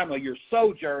the time of your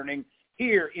sojourning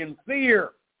here in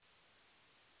fear.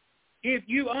 If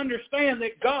you understand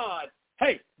that God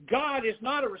is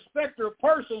not a respecter of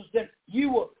persons, then you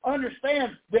will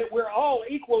understand that we're all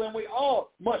equal and we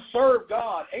all must serve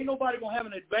God. Ain't nobody going to have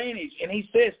an advantage. And he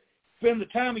says, spend the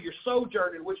time of your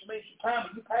sojourning, which means the time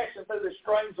of you passing through this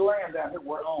strange land down here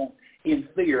we're on, in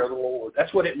fear of the Lord.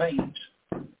 That's what it means.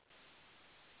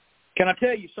 Can I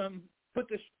tell you something? Put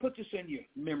this in your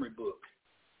memory book.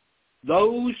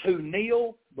 Those who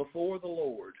kneel before the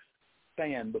Lord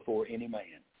stand before any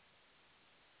man.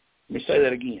 Let me say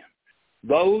that again.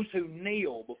 Those who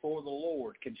kneel before the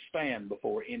Lord can stand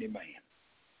before any man.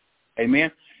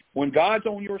 Amen? When God's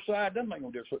on your side, doesn't make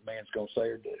no difference what man's going to say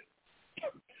or do.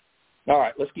 All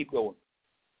right, let's keep going.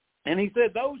 And he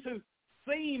said, those who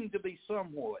seem to be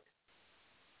somewhat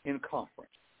in conference.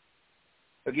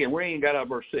 Again, we ain't got out of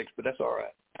verse 6, but that's all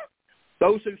right.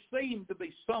 Those who seem to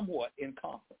be somewhat in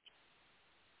conference.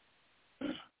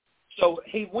 So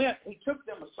he took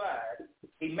them aside.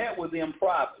 He met with them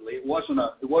privately. It wasn't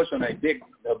a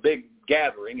big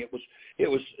gathering. It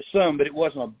was some, but it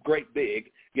wasn't a great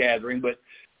big gathering. But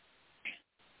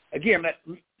again, that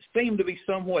seemed to be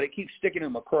somewhat. It keeps sticking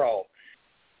in my craw.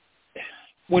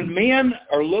 When men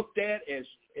are looked at as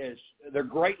they're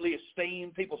greatly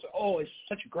esteemed, people say, "Oh, he's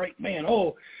such a great man.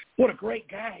 Oh, what a great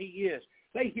guy he is."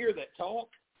 They hear that talk,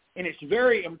 and it's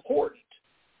very important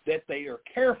that they are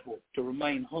careful to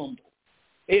remain humble.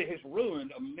 It has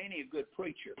ruined many a good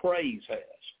preacher. Praise has,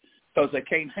 because they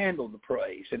can't handle the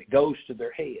praise, and it goes to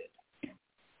their head.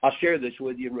 I'll share this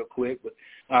with you real quick, but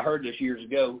I heard this years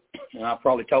ago, and I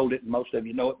probably told it, and most of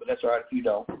you know it, but that's all right if you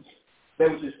don't.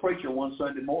 There was this preacher one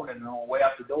Sunday morning, and on the way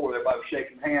out the door, everybody was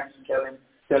shaking hands and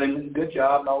telling him good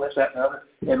job and all this, that, and the other.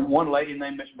 And one lady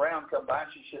named Miss Brown come by,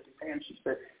 and she shook his hand.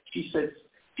 She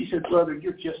said, "Brother,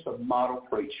 you're just a model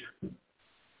preacher.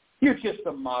 You're just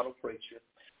a model preacher."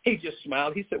 He just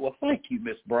smiled. He said, "Well, thank you,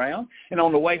 Miss Brown." And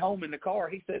on the way home in the car,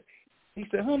 he said,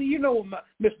 "Honey, you know what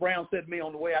Miss Brown said to me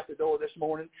on the way out the door this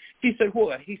morning?" He said,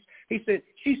 "What?" He said,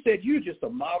 "She said, you're just a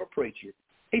model preacher."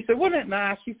 He said, "Wasn't that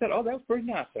nice?" She said, "Oh, that was pretty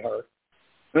nice of her."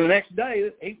 And the next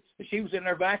day, she was in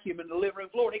there vacuuming the living room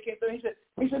floor, and he came through. He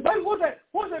said, "Baby, what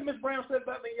was that Miss Brown said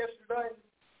about me yesterday?"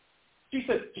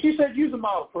 She said, "You're the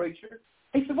model preacher."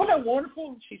 He said, "Wasn't that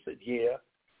wonderful?" And she said, "Yeah."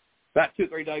 About 2 or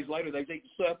 3 days later, they was eating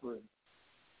supper, and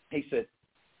he said,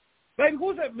 "Baby, what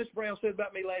was that Miss Brown said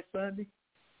about me last Sunday?"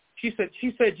 She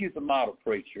said, "You're the model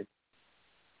preacher."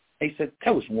 He said,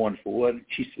 "That was wonderful, wasn't it?"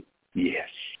 She said, "Yes."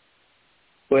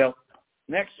 Well,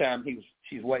 next time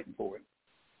she's waiting for him.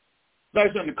 They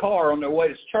was in the car on their way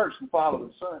to church the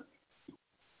following Sunday.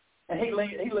 And he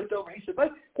looked over and he said,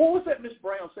 "Baby, what was that Miss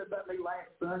Brown said about me last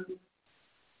Sunday?"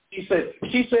 She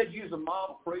said, "You're a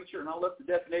model preacher," and I looked the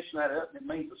definition of that up, and it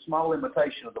means a small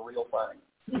imitation of the real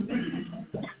thing.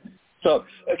 So,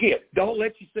 again, don't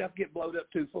let yourself get blowed up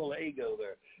too full of ego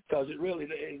there, because it really,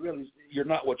 you're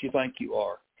not what you think you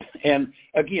are. And,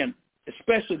 again,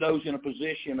 especially those in a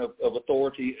position of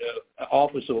authority,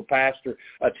 office of a pastor,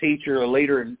 a teacher, a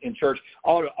leader in church,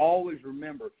 ought to always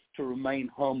remember to remain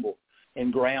humble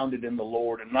and grounded in the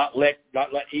Lord, and not let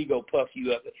ego puff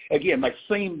you up. Again, they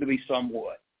seem to be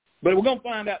somewhat. But we're going to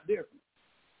find out different.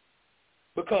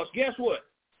 Because guess what?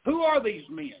 Who are these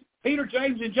men? Peter,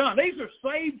 James, and John. These are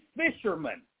saved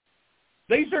fishermen.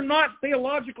 These are not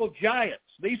theological giants.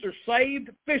 These are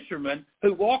saved fishermen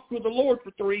who walked with the Lord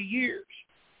for 3 years.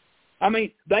 I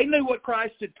mean, they knew what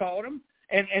Christ had taught them,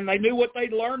 and they knew what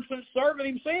they'd learned since serving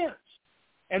him since.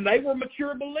 And they were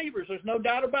mature believers. There's no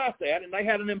doubt about that. And they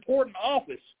had an important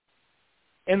office.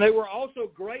 And they were also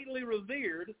greatly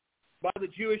revered by the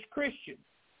Jewish Christians.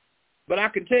 But I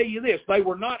can tell you this, they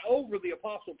were not over the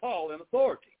Apostle Paul in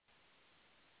authority.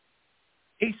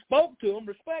 He spoke to them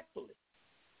respectfully.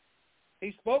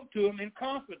 He spoke to them in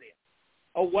confidence,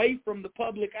 away from the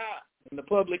public eye and the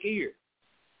public ear.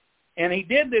 And he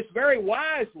did this very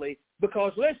wisely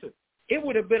because, listen, it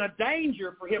would have been a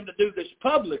danger for him to do this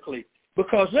publicly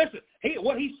because, listen,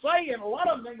 what he's saying, a lot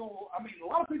of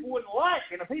people wouldn't like,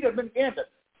 and if he'd have been began to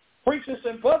preach this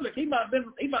in public, he might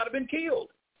have been killed.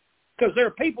 because there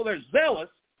are people that are zealous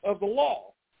of the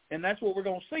law, and that's what we're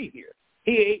going to see here.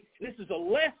 This is a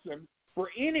lesson for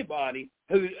anybody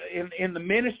who in the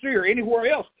ministry or anywhere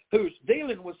else who's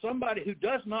dealing with somebody who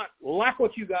does not like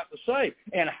what you got to say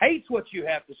and hates what you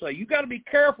have to say. You got to be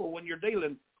careful when you're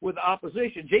dealing with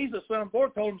opposition. Jesus, son of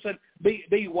God, told him, said,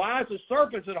 be wise as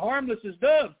serpents and harmless as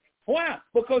doves. Why?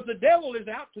 Because the devil is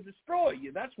out to destroy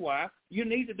you. That's why you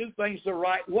need to do things the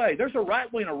right way. There's a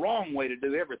right way and a wrong way to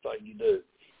do everything you do.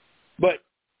 But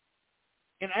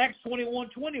in Acts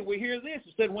 21:20, we hear this.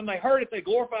 It said, when they heard it, they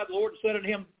glorified the Lord and said unto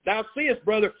him, thou seest,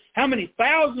 brother, how many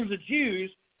thousands of Jews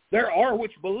there are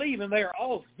which believe, and they are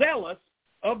all zealous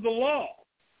of the law.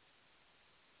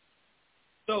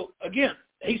 So, again,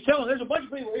 he's telling, there's a bunch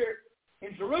of people here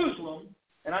in Jerusalem,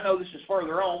 and I know this is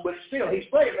further on, but still, he's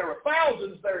saying there were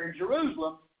thousands there in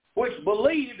Jerusalem which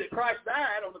believed that Christ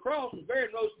died on the cross and buried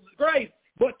and rose from the grave,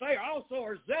 but they also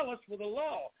are zealous for the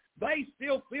law. They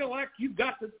still feel like you've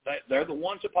got to, they're the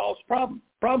ones that Paul's problem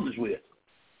is with.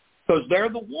 Because they're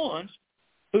the ones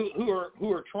who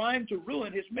are trying to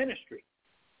ruin his ministry.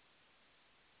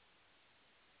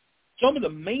 Some of the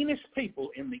meanest people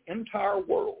in the entire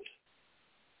world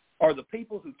are the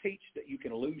people who teach that you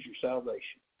can lose your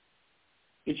salvation.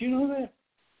 Did you know that?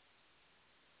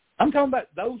 I'm talking about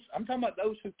those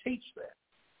who teach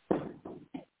that.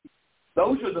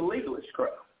 Those are the legalist crowd.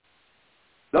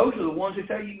 Those are the ones who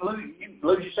tell you can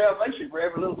lose your salvation for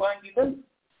every little thing you do.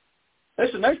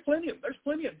 Listen, there's plenty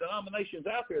of denominations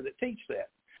out there that teach that.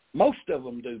 Most of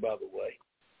them do, by the way.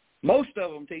 Most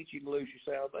of them teach you can lose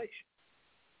your salvation.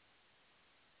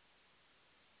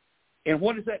 And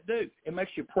what does that do? It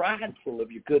makes you prideful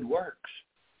of your good works.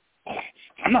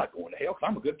 I'm not going to hell because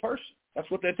I'm a good person. That's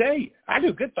what they tell you. I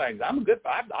do good things. I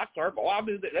serve. I'll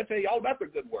do that. They tell you all about their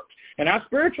good works and how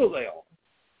spiritual they are.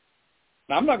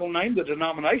 Now, I'm not going to name the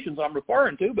denominations I'm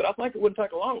referring to, but I think it wouldn't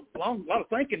take a lot of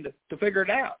thinking to figure it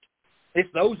out. It's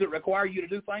those that require you to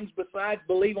do things besides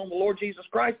believe on the Lord Jesus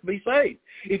Christ to be saved.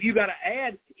 If you got to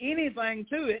add anything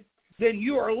to it, then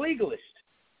you are a legalist.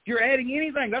 You're adding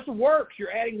anything. That's works.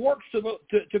 You're adding works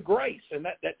to grace, and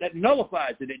that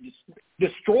nullifies it. It just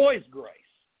destroys grace.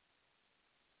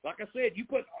 Like I said, you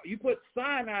put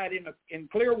cyanide in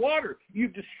clear water.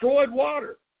 You've destroyed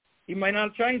water. You may not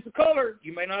have changed the color.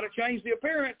 You may not have changed the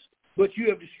appearance, but you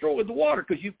have destroyed the water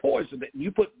because you poisoned it. And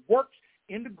you put works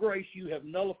into grace. You have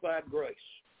nullified grace.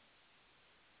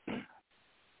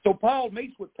 So Paul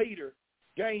meets with Peter,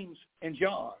 James, and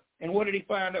John. And what did he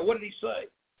find out? What did he say?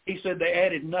 He said, they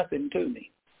added nothing to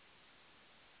me.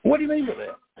 What do you mean by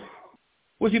that?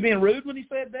 Was he being rude when he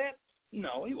said that?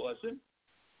 No, he wasn't.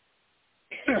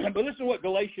 But listen to what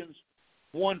Galatians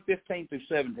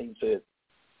 1:15-17 said.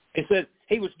 It said,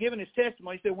 he was given his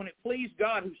testimony. He said, when it pleased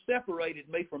God who separated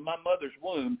me from my mother's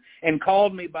womb and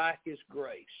called me by his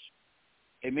grace.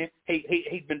 Amen.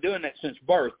 He'd been doing that since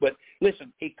birth. But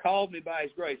listen, he called me by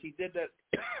his grace. He did that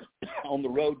on the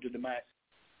road to Damascus.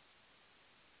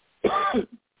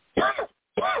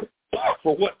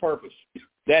 For what purpose?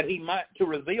 That he might, to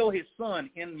reveal his son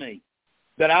in me,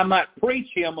 that I might preach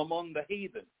him among the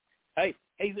heathen. Hey,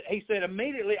 he said,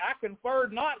 immediately I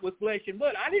conferred not with flesh and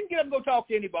blood. I didn't get up and go talk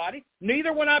to anybody.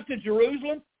 Neither went up to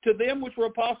Jerusalem to them which were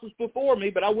apostles before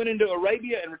me, but I went into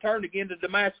Arabia and returned again to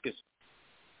Damascus.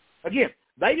 Again,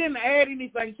 they didn't add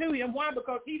anything to him. Why?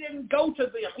 Because he didn't go to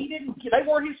them. They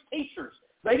weren't his teachers.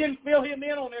 They didn't fill him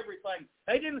in on everything.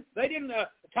 They didn't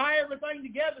tie everything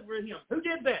together for him. Who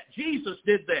did that? Jesus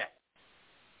did that.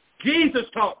 Jesus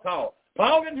taught Paul.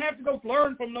 Paul didn't have to go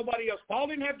learn from nobody else. Paul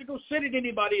didn't have to go sit at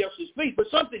anybody else's feet. But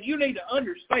something you need to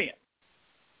understand.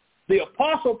 The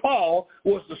Apostle Paul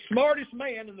was the smartest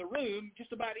man in the room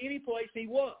just about any place he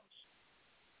was.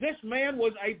 This man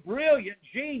was a brilliant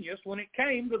genius when it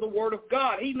came to the Word of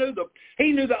God. He knew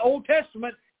the Old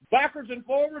Testament backwards and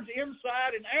forwards,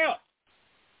 inside and out.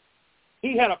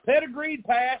 He had a pedigreed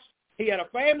past, he had a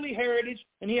family heritage,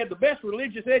 and he had the best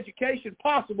religious education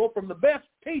possible from the best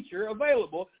teacher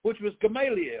available, which was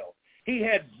Gamaliel. He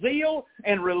had zeal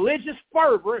and religious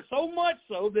fervor, so much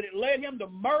so that it led him to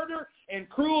murder and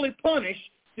cruelly punish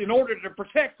in order to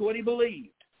protect what he believed.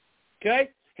 Okay?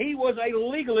 He was a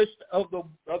legalist of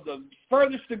the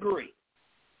furthest degree.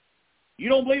 You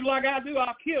don't believe like I do,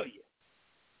 I'll kill you.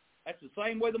 That's the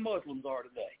same way the Muslims are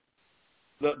today.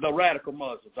 The radical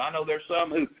Muslims. I know there's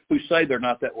some who say they're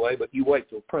not that way, but you wait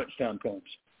till crunch time comes.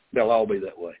 They'll all be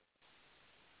that way.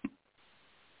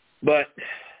 But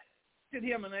look at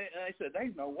him, and they said,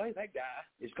 there's no way that guy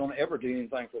is going to ever do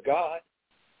anything for God.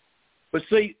 But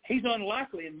see, he's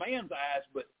unlikely in man's eyes,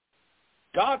 but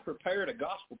God prepared a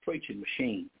gospel preaching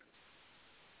machine.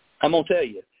 I'm going to tell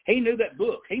you. He knew that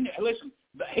book. Listen,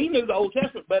 he knew the Old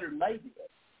Testament better than they did.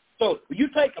 So you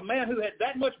take a man who had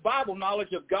that much Bible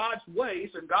knowledge of God's ways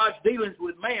and God's dealings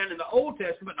with man in the Old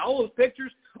Testament, and all those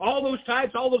pictures, all those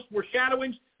types, all those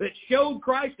foreshadowings that showed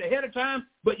Christ ahead of time,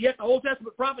 but yet the Old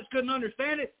Testament prophets couldn't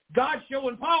understand it. God's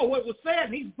showing Paul what was said,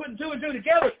 and he's putting two and two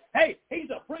together. Hey, he's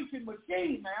a preaching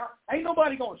machine now. Ain't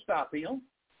nobody going to stop him.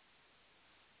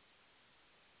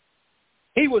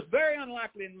 He was very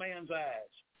unlikely in man's eyes,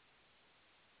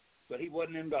 but he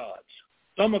wasn't in God's.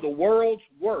 Some of the world's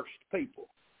worst people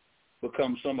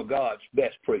become some of God's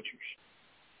best preachers.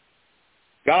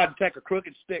 God would take a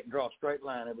crooked stick and draw a straight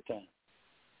line every time.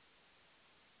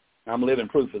 I'm living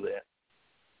proof of that.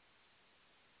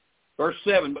 Verse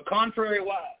 7, but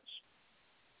contrariwise,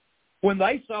 when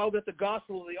they saw that the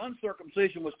gospel of the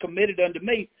uncircumcision was committed unto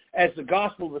me, as the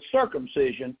gospel of the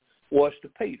circumcision was to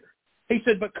Peter. He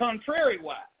said, but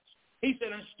contrariwise, he said,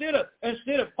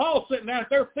 instead of Paul sitting down at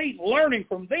their feet learning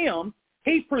from them,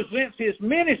 he presents his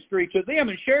ministry to them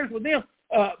and shares with them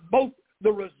both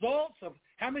the results of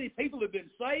how many people have been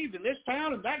saved in this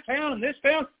town and that town and this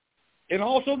town, and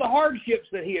also the hardships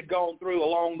that he had gone through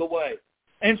along the way.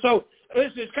 And so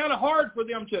it's kind of hard for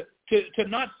them to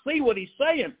not see what he's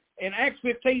saying. In Acts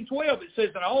 15:12, it says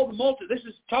that all the multitude, this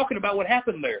is talking about what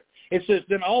happened there. It says,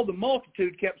 then all the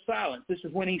multitude kept silent. This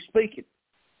is when he's speaking.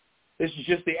 This is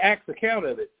just the Acts account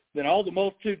of it. Then all the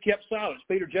multitude kept silence,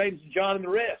 Peter, James, and John, and the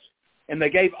rest. And they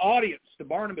gave audience to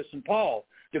Barnabas and Paul,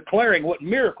 declaring what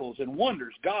miracles and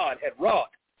wonders God had wrought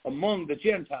among the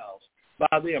Gentiles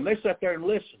by them. They sat there and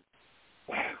listened.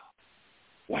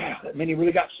 Wow, that many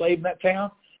really got saved in that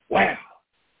town? Wow,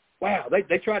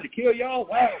 they tried to kill y'all?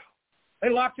 Wow, they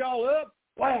locked y'all up?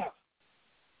 Wow,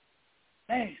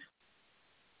 man,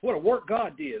 what a work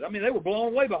God did. I mean, they were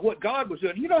blown away by what God was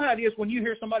doing. You know how it is when you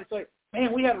hear somebody say,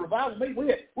 man, we had a revival meeting.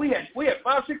 We had 5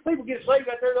 or 6 people get saved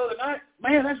out there the other night.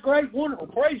 Man, that's great, wonderful,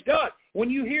 praise God. When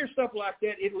you hear stuff like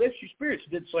that, it lifts your spirits.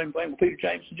 It did the same thing with Peter,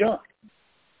 James, and John.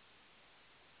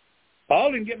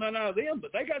 Paul didn't get nothing out of them,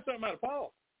 but they got something out of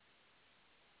Paul.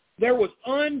 There was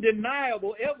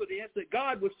undeniable evidence that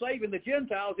God was saving the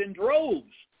Gentiles in droves.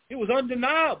 It was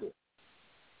undeniable.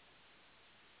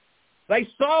 They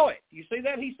saw it. You see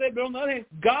that? He said, but on the other hand,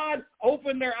 God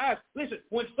opened their eyes. Listen,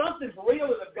 when something's real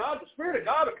and of God, the Spirit of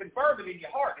God will confirm it in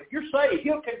your heart. If you're saved,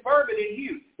 He'll confirm it in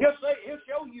you. He'll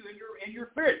show you in your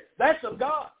spirit. That's of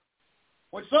God.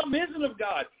 When something isn't of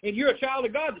God and you're a child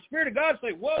of God, the Spirit of God will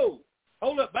say, whoa,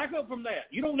 hold up, back up from that.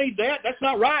 You don't need that. That's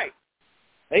not right.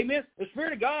 Amen? The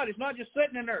Spirit of God is not just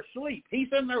sitting in there asleep. He's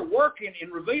in there working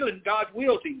and revealing God's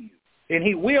will to you. And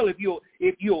He will if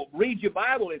you'll read your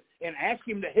Bible and ask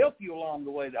Him to help you along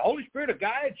the way. The Holy Spirit will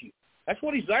guide you. That's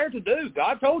what He's there to do.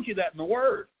 God told you that in the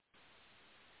Word.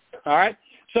 All right?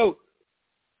 So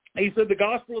He said the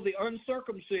gospel of the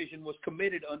uncircumcision was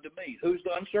committed unto me. Who's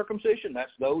the uncircumcision?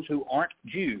 That's those who aren't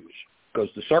Jews, because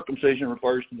the circumcision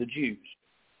refers to the Jews.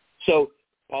 So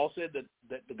Paul said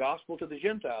that the gospel to the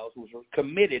Gentiles was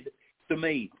committed to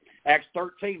me. Acts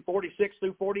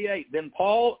 13:46-48. Then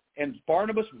Paul and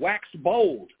Barnabas waxed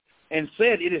bold and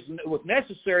said, it was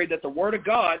necessary that the word of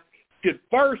God should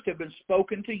first have been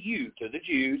spoken to you, to the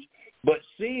Jews, but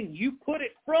seeing you put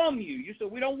it from you, you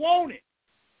said, we don't want it.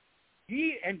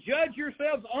 Ye and judge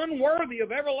yourselves unworthy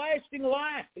of everlasting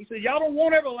life. He said, y'all don't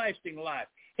want everlasting life.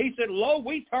 He said, lo,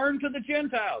 we turn to the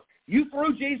Gentiles. You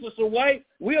threw Jesus away,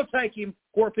 we'll take him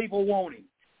where people want him.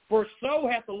 For so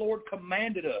hath the Lord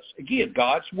commanded us, again,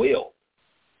 God's will,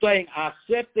 saying, I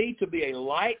set thee to be a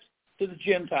light to the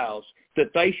Gentiles,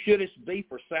 that they shouldest be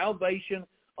for salvation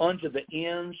unto the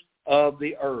ends of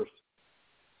the earth.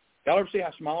 Y'all ever see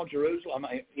how small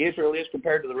Israel is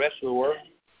compared to the rest of the world?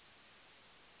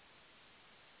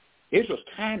 Israel's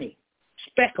tiny,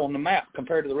 speck on the map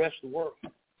compared to the rest of the world.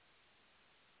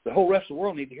 The whole rest of the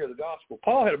world need to hear the gospel.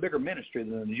 Paul had a bigger ministry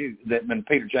than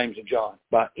Peter, James, and John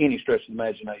by any stretch of the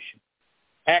imagination.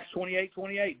 Acts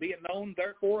 28:28, be it known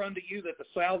therefore unto you that the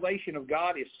salvation of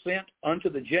God is sent unto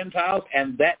the Gentiles,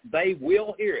 and that they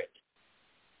will hear it.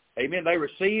 Amen. They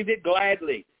received it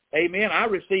gladly. Amen. I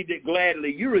received it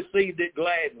gladly. You received it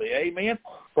gladly. Amen.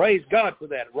 Praise God for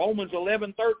that. Romans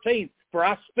 11:13, for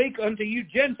I speak unto you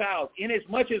Gentiles,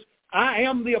 inasmuch as I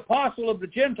am the apostle of the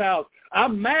Gentiles. I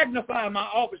magnify my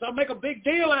office. I make a big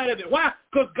deal out of it. Why?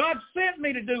 Because God sent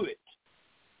me to do it.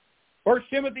 1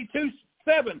 Timothy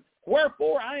 2:7,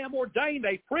 wherefore I am ordained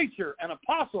a preacher, an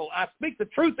apostle. I speak the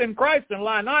truth in Christ and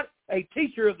lie not, a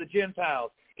teacher of the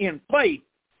Gentiles, in faith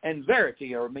and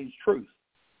verity, or it means truth.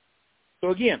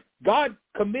 So again, God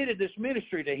committed this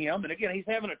ministry to him, and again, he's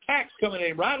having attacks coming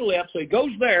in right and left, so he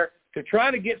goes there to try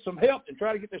to get some help and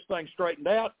try to get this thing straightened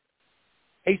out.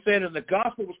 He said, and the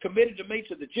gospel was committed to me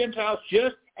to the Gentiles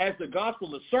just as the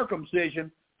gospel of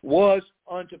circumcision was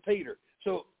unto Peter.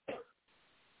 So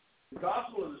the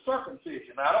gospel of the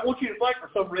circumcision. Now, I don't want you to think for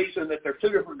some reason that there are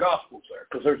two different gospels there,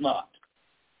 because there's not.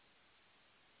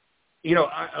 You know,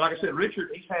 like I said, Richard,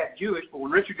 he's half Jewish, but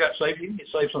when Richard got saved, he didn't get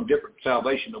saved some different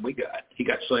salvation than we got. He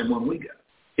got the same one we got.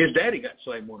 His daddy got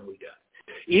the same one we got.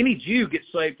 Any Jew gets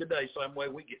saved today same way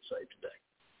we get saved today.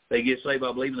 They get saved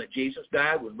by believing that Jesus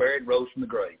died, was buried, rose from the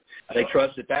grave. They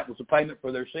trust that that was the payment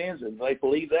for their sins, and they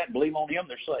believe that and believe on him,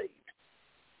 they're saved.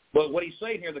 But what he's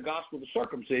saying here, the gospel of the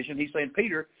circumcision, he's saying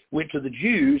Peter went to the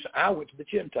Jews, I went to the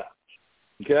Gentiles.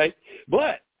 Okay?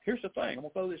 But here's the thing. I'm going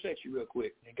to throw this at you real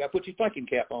quick. You got to put your thinking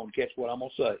cap on to catch what I'm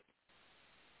going to say.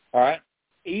 All right?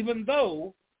 Even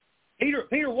though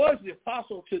Peter was the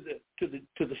apostle to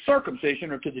the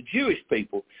circumcision or to the Jewish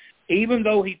people, even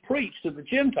though he preached to the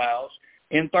Gentiles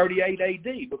in 38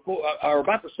 A.D., before, or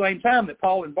about the same time that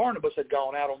Paul and Barnabas had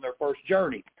gone out on their first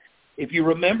journey. If you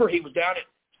remember, he was down at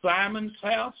Simon's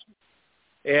house,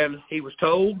 and he was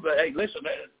told, hey, listen,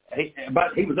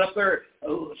 he was up there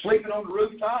sleeping on the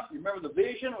rooftop. You remember the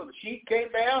vision where the sheep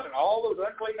came down and all those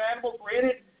unclean animals were in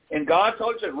it? And God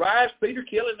told him, said, rise, Peter,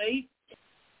 kill and eat.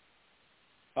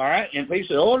 All right? And Peter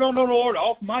said, oh, no, Lord,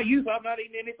 all from my youth I've not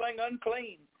eaten anything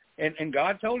unclean. And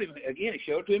God told him, again, he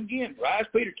showed it to him again, rise,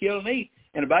 Peter, kill and eat.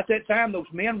 And about that time, those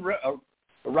men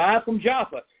arrived from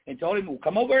Joppa and told him, well,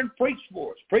 come over and preach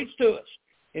for us, preach to us.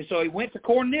 And so he went to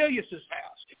Cornelius'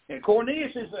 house, and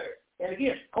Cornelius is there. And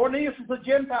again, Cornelius is a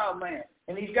Gentile man,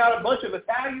 and he's got a bunch of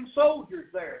Italian soldiers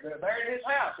there. They're there in his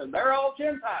house, and they're all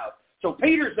Gentiles. So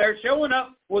Peter's there showing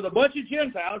up with a bunch of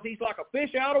Gentiles. He's like a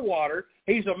fish out of water.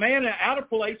 He's a man out of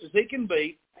place as he can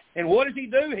be. And what does he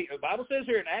do? The Bible says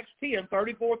here in Acts 10,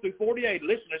 34 through 48,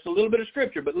 listen, it's a little bit of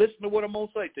scripture, but listen to what I'm going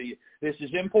to say to you. This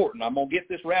is important. I'm going to get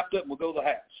this wrapped up and we'll go to the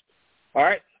house. All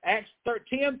right, Acts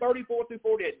 10, 34 through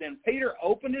 48. Then Peter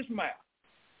opened his mouth,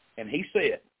 and he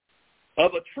said,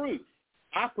 of a truth,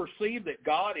 I perceive that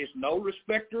God is no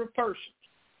respecter of persons,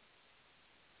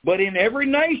 but in every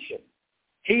nation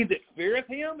he that feareth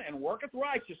him and worketh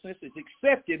righteousness is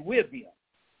accepted with him.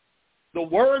 The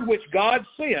word which God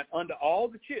sent unto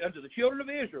the children of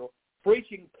Israel,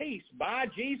 preaching peace by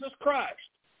Jesus Christ.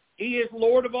 He is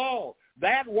Lord of all.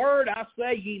 That word I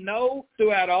say ye know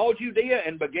throughout all Judea,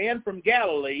 and began from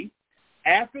Galilee,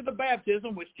 after the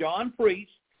baptism which John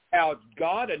preached, how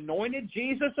God anointed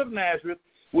Jesus of Nazareth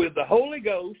with the Holy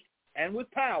Ghost and with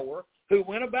power, who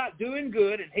went about doing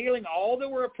good and healing all that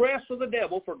were oppressed of the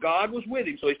devil, for God was with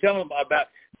him. So he's telling them about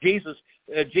Jesus'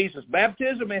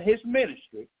 baptism and his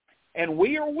ministry. And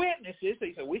we are witnesses.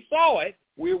 He said, we saw it.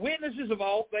 We are witnesses of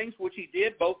all things which he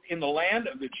did, both in the land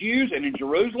of the Jews and in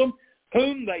Jerusalem,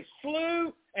 whom they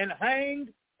slew and hanged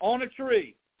on a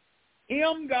tree.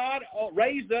 Him God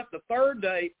raised up the third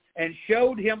day and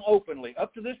showed him openly.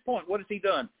 Up to this point, what has he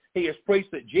done? He has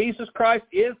preached that Jesus Christ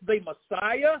is the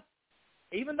Messiah.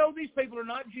 Even though these people are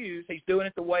not Jews, he's doing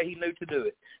it the way he knew to do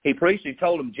it. He preached, he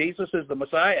told them Jesus is the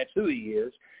Messiah, that's who he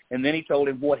is, and then he told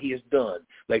him what he has done.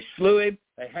 They slew him,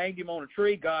 they hanged him on a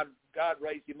tree, God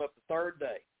raised him up the third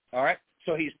day. All right?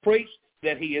 So he's preached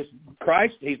that he is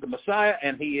Christ, he's the Messiah,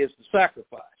 and he is the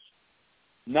sacrifice.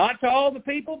 Not to all the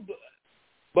people,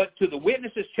 but to the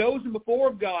witnesses chosen before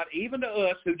of God, even to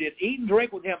us who did eat and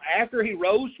drink with him after he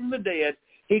rose from the dead.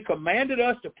 He commanded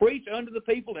us to preach unto the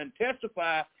people and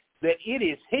testify that it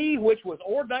is he which was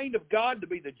ordained of God to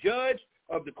be the judge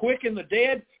of the quick and the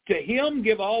dead. To him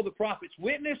give all the prophets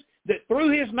witness that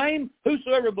through his name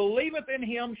whosoever believeth in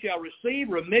him shall receive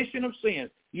remission of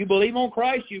sins. You believe on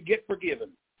Christ, you get forgiven.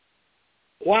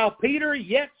 While Peter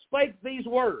yet spake these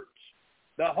words,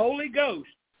 the Holy Ghost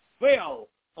fell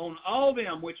on all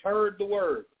them which heard the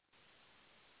word.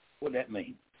 What does that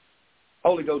mean?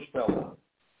 Holy Ghost fell on them.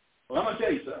 Well, I'm going to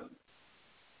tell you something.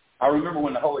 I remember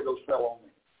when the Holy Ghost fell on me.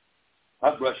 I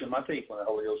was brushing my teeth when the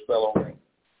Holy Ghost fell on me.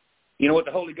 You know what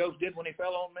the Holy Ghost did when he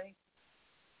fell on me?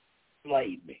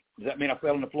 Slayed me. Does that mean I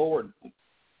fell on the floor and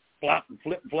flop and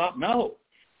flip and flop? No.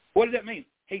 What does that mean?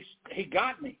 He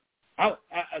got me.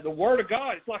 The Word of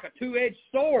God, it's like a two-edged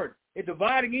sword. It's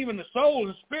dividing even the soul and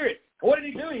the spirit. What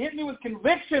did he do? He hit me with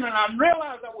conviction, and I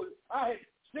realized I had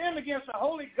sinned against the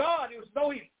Holy God. It was as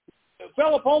though he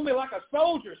fell upon me like a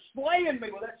soldier, slaying me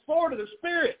with that sword of the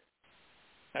Spirit.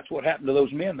 That's what happened to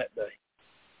those men that day.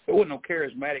 It wasn't no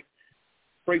charismatic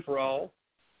free-for-all.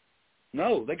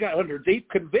 No, they got under deep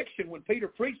conviction when Peter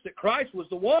preached that Christ was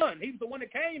the one. He was the one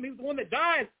that came. He was the one that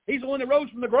died. He's the one that rose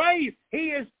from the grave. He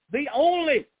is the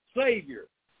only Savior.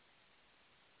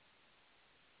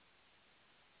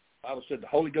 The Bible said the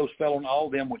Holy Ghost fell on all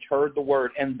them which heard the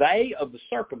word, and they of the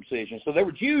circumcision. So there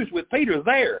were Jews with Peter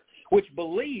there, which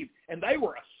believed, and they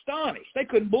were astonished. They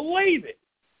couldn't believe it.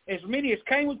 As many as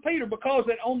came with Peter, because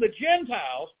that on the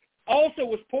Gentiles also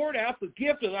was poured out the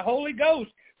gift of the Holy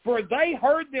Ghost, for they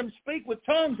heard them speak with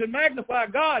tongues and magnify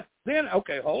God. Then,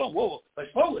 okay, hold on, whoa, they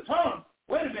spoke with tongues.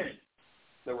 Wait a minute.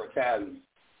 They were Italians.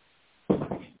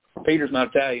 Peter's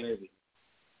not Italian, is he?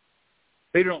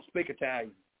 Peter don't speak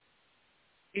Italian.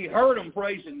 He heard them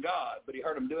praising God, but he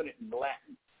heard them doing it in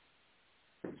Latin.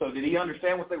 So did he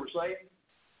understand what they were saying?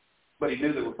 But he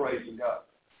knew they were praising God.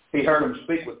 He heard them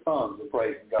speak with tongues of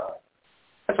praising God.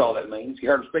 That's all that means. He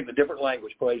heard them speak in a different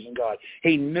language praising God.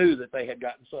 He knew that they had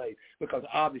gotten saved because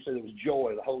obviously there was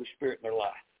joy of the Holy Spirit in their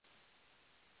life.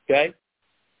 Okay?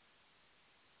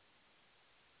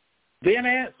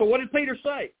 Then, so what did Peter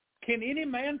say? Can any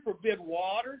man forbid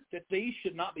water that these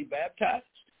should not be baptized,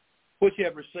 which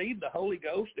have received the Holy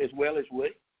Ghost as well as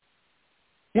we?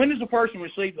 When does a person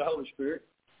receive the Holy Spirit?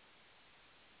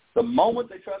 The moment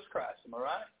they trust Christ. Am I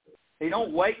right? He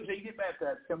don't wait until you get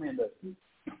baptized to come in.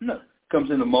 No. It comes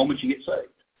in the moment you get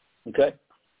saved. Okay?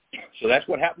 So that's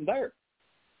what happened there.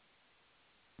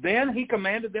 Then he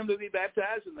commanded them to be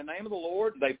baptized in the name of the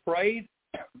Lord. They prayed.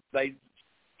 They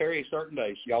carry certain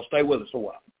days. Y'all stay with us a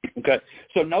while. Okay?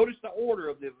 So notice the order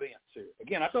of the events here.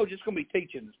 Again, I told you it's going to be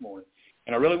teaching this morning.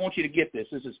 And I really want you to get this.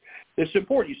 This is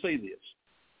important you see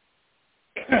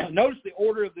this. Notice the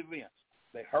order of the events.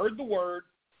 They heard the word.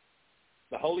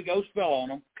 The Holy Ghost fell on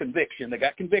them. Conviction. They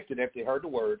got convicted after they heard the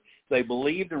word. They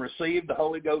believed and received the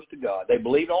Holy Ghost to God. They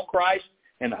believed on Christ,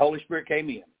 and the Holy Spirit came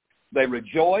in. They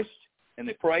rejoiced, and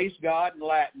they praised God in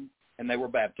Latin, and they were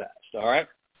baptized. All right?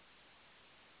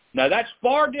 Now, that's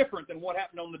far different than what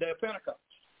happened on the day of Pentecost.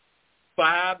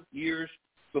 5 years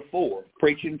before,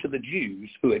 preaching to the Jews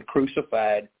who had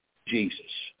crucified Jesus.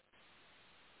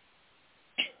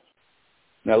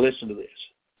 Now, listen to this.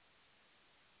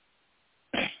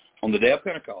 On the day of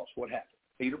Pentecost, what happened?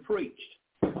 Peter preached.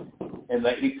 And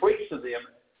he preached to them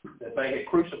that they had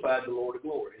crucified the Lord of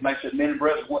glory. And they said, men and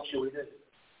brethren, what shall we do?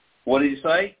 What did he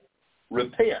say?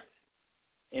 Repent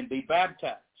and be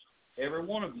baptized, every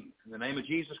one of you, in the name of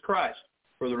Jesus Christ,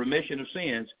 for the remission of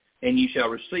sins, and ye shall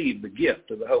receive the gift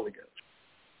of the Holy Ghost.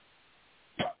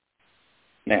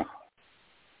 Now,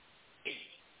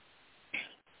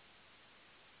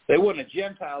 there wasn't a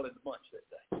Gentile in the bunch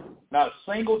that day. Not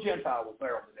a single Gentile was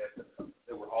there on the day of Pentecost.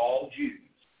 They were all Jews,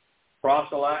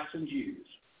 proselytes and Jews,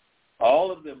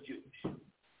 all of them Jews.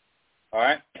 All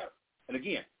right? And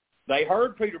again, they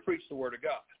heard Peter preach the Word of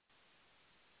God.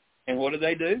 And what did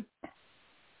they do?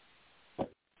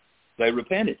 They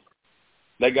repented.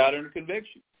 They got under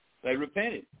conviction. They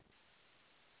repented.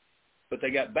 But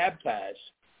they got baptized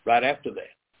right after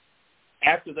that.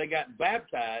 After they got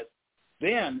baptized,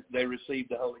 then they received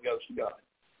the Holy Ghost of God.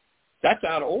 That's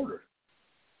out of order.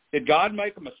 Did God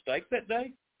make a mistake that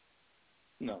day?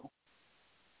 No.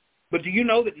 But do you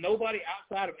know that nobody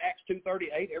outside of Acts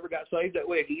 2:38 ever got saved that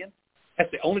way again?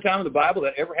 That's the only time in the Bible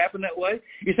that ever happened that way.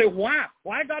 You say, why?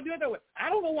 Why did God do it that way? I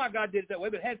don't know why God did it that way,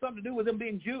 but it had something to do with them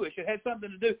being Jewish. It had something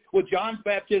to do with John's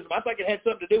baptism. I think it had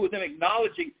something to do with them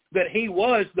acknowledging that he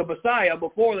was the Messiah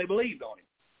before they believed on him.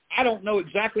 I don't know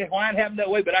exactly why it happened that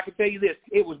way, but I can tell you this.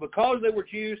 It was because they were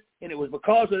Jews, and it was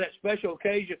because of that special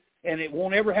occasion, and it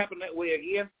won't ever happen that way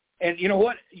again. And you know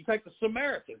what? You take the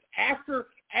Samaritans. After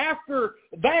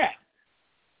that,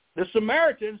 the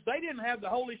Samaritans, they didn't have the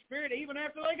Holy Spirit even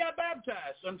after they got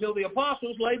baptized until the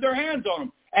apostles laid their hands on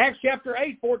them. Acts chapter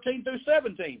 8, 14 through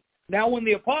 17. Now when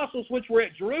the apostles which were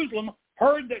at Jerusalem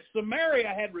heard that Samaria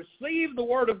had received the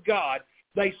word of God,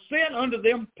 they sent unto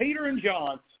them Peter and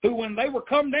John, who when they were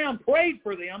come down prayed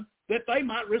for them that they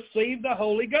might receive the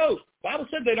Holy Ghost. The Bible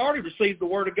said they'd already received the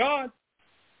word of God.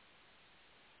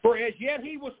 For as yet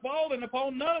he was fallen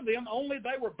upon none of them, only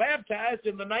they were baptized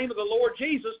in the name of the Lord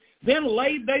Jesus. Then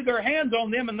laid they their hands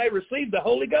on them, and they received the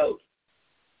Holy Ghost.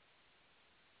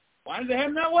 Why did they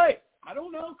have them that way? I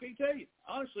don't know, can you tell you?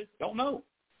 Honestly, don't know.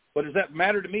 But does that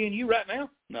matter to me and you right now?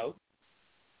 No.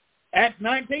 Acts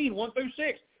 19, 1 through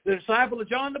 6, the disciple of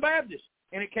John the Baptist.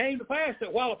 And it came to pass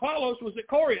that while Apollos was at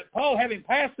Corinth, Paul, having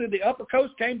passed through the upper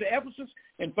coast, came to Ephesus,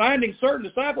 and finding certain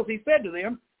disciples, he said to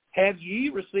them, have ye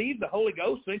received the Holy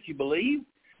Ghost since you believe?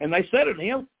 And they said unto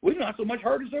him, we've not so much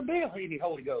heard as there be any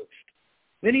Holy Ghost.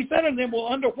 Then he said unto them, well,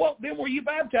 under what then were you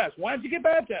baptized? Why did you get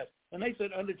baptized? And they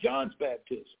said, under John's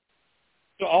baptism.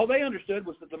 So all they understood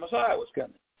was that the Messiah was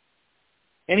coming.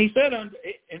 And he said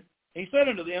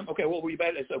unto them, okay, what were you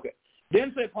baptized? Okay.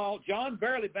 Then said Paul, John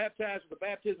verily baptized with the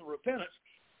baptism of repentance,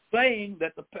 saying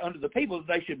that unto the people that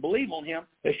they should believe on him,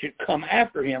 they should come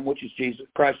after him, which is Jesus,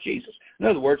 Christ Jesus. In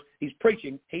other words, he's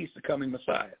preaching he's the coming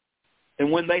Messiah.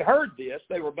 And when they heard this,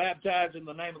 they were baptized in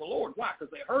the name of the Lord. Why?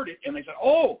 Because they heard it, and they said,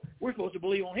 oh, we're supposed to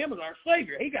believe on him as our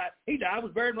Savior. He died,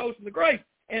 was buried, and rose from the grave.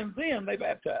 And then they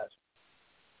baptized.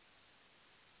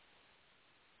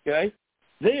 Okay?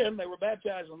 Then they were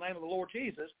baptized in the name of the Lord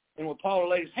Jesus, and when Paul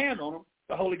laid his hand on them,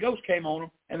 the Holy Ghost came on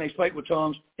them, and they spake with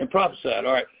tongues and prophesied.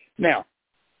 All right. Now,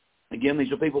 again,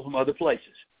 these are people from other places.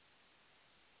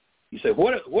 You say,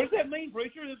 what does that mean,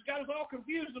 preacher? It's got us all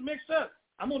confused and mixed up.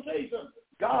 I'm going to tell you something.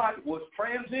 God was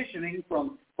transitioning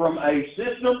from a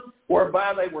system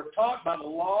whereby they were taught by the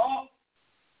law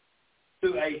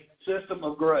to a system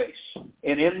of grace.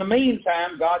 And in the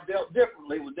meantime, God dealt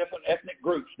differently with different ethnic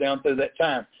groups down through that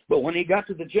time. But when he got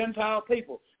to the Gentile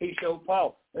people, he showed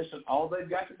Paul, listen, all they've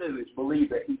got to do is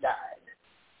believe that he died,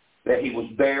 that he was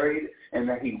buried, and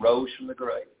that he rose from the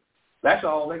grave. That's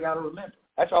all they got to remember.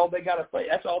 That's all they got to say.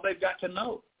 That's all they've got to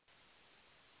know.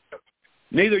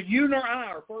 Neither you nor I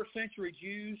are first century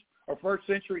Jews or first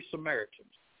century Samaritans.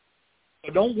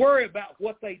 So don't worry about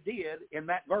what they did in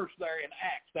that verse there in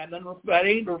Acts. That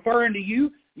ain't referring to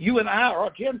you. You and I are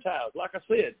Gentiles, like I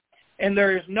said. And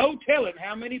there is no telling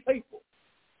how many people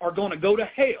are going to go to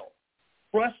hell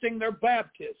trusting their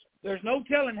baptism. There's no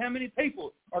telling how many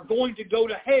people are going to go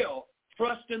to hell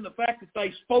trusting the fact that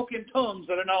they spoke in tongues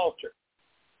at an altar.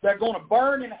 They're going to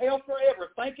burn in hell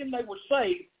forever thinking they were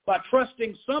saved by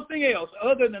trusting something else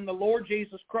other than the Lord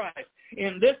Jesus Christ.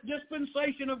 In this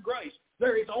dispensation of grace,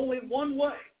 there is only one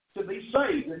way to be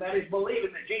saved, and that is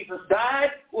believing that Jesus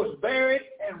died, was buried,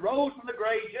 and rose from the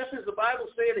grave just as the Bible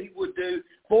said he would do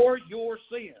for your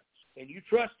sins. And you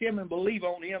trust him and believe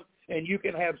on him, and you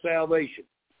can have salvation.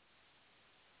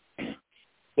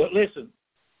 But listen,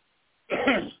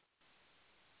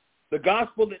 the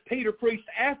gospel that Peter preached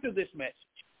after this message,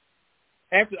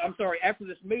 after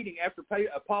this meeting, after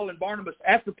Paul and Barnabas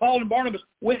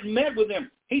went and met with them,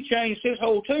 he changed his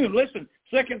whole tune. Listen,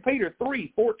 2 Peter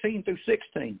 3:14 through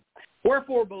 16.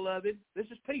 Wherefore, beloved, this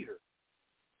is Peter,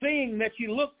 seeing that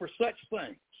you look for such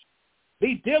things,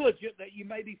 be diligent that you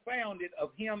may be found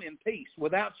of him in peace,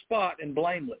 without spot and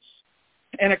blameless.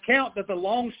 And account that the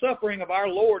long-suffering of our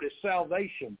Lord is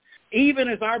salvation, even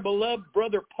as our beloved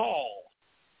brother Paul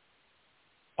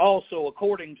also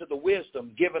according to the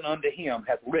wisdom given unto him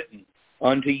hath written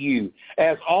unto you,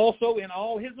 as also in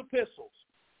all his epistles,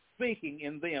 speaking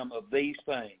in them of these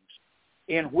things,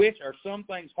 in which are some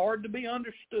things hard to be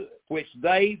understood, which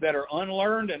they that are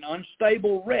unlearned and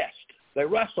unstable they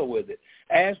wrestle with it,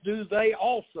 as do they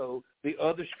also the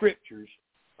other scriptures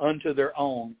unto their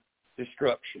own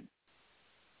destruction.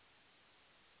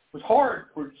 It was hard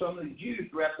for some of the Jews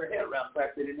to wrap their head around the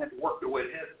fact they didn't have to work their way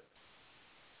to heaven.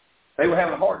 They were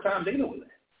having a hard time dealing with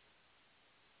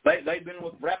that. They'd been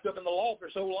wrapped up in the law for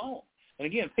so long. And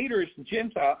again, Peter is the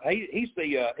Gentile. He's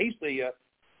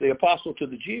the apostle to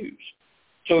the Jews.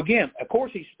 So again, of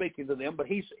course he's speaking to them, but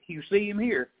you see him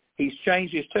here. He's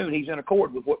changed his tune. He's in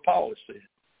accord with what Paul has said.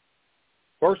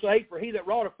 Verse 8, for he that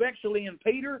wrought effectually in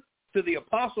Peter to the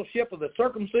apostleship of the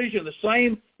circumcision, the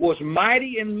same was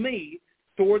mighty in me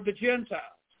toward the Gentiles.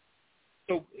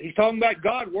 So he's talking about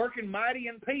God working mighty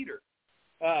in Peter.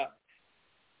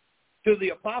 To the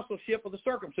apostleship of the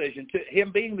circumcision, to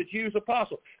him being the Jews'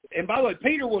 apostle. And by the way,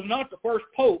 Peter was not the first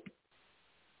pope,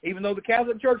 even though the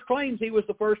Catholic Church claims he was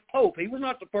the first pope. He was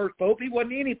not the first pope. He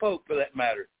wasn't any pope for that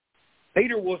matter.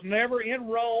 Peter was never in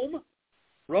Rome.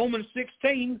 Romans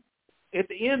 16, at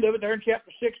the end of it, there in chapter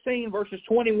 16, verses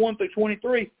 21 through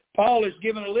 23, Paul is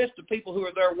given a list of people who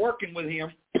are there working with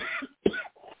him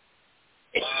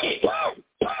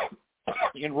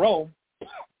in Rome.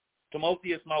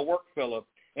 Timotheus, my workfellow,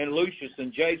 and Lucius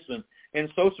and Jason and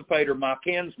Sosipater, my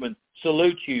kinsman,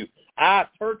 salute you. I,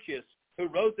 Tertius, who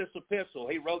wrote this epistle,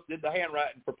 did the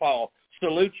handwriting for Paul,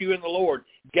 salute you in the Lord.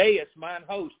 Gaius, mine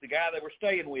host, the guy they were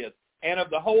staying with, and of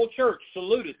the whole church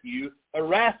saluteth you.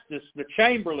 Erastus, the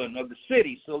chamberlain of the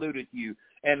city, saluteth you,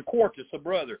 and Quartus, a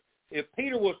brother. If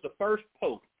Peter was the first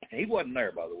pope, he wasn't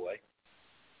there, by the way.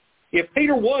 If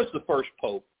Peter was the first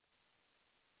pope,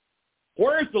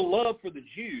 where's the love for the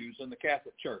Jews in the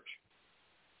Catholic Church?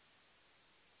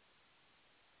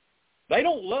 They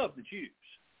don't love the Jews.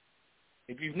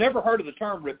 If you've never heard of the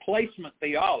term replacement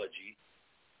theology,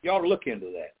 you ought to look into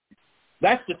that.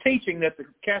 That's the teaching that the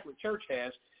Catholic Church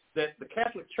has, that the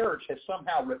Catholic Church has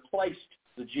somehow replaced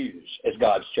the Jews as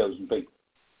God's chosen people.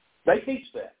 They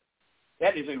teach that.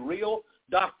 That is a real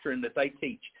doctrine that they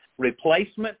teach,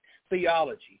 replacement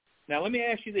theology. Now, let me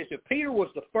ask you this. If Peter was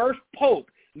the first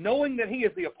pope, knowing that he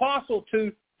is the apostle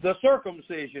to the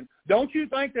circumcision, don't you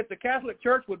think that the Catholic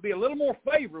Church would be a little more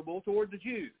favorable toward the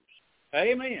Jews?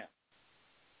 Amen.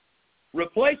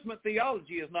 Replacement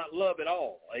theology is not love at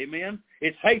all. Amen.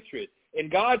 It's hatred. And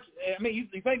God's, you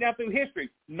think down through history,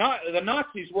 the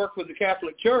Nazis worked with the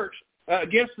Catholic Church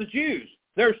against the Jews.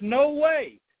 There's no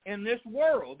way in this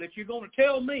world that you're going to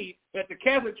tell me that the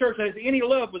Catholic Church has any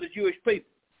love for the Jewish people.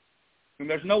 And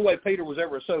there's no way Peter was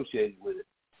ever associated with it.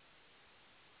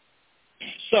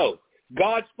 So,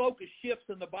 God's focus shifts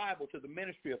in the Bible to the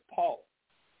ministry of Paul.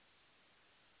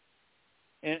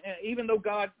 And even though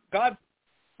God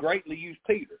greatly used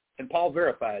Peter, and Paul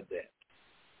verified that,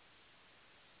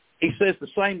 he says the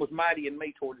same was mighty in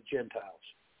me toward the Gentiles.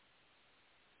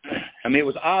 It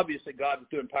was obvious that God was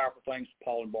doing powerful things to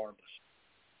Paul and Barnabas,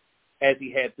 as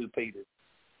he had through Peter.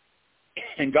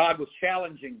 And God was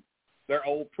challenging their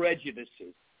old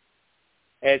prejudices,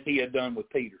 as he had done with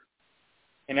Peter.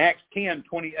 In Acts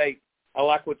 10:28, I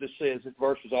like what this says. This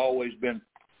verse has always been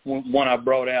one I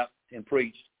brought out and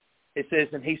preached. It says,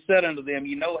 and he said unto them,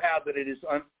 you know how that it is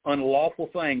unlawful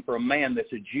thing for a man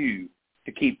that's a Jew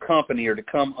to keep company or to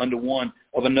come unto one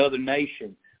of another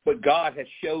nation. But God has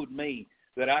showed me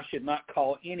that I should not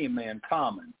call any man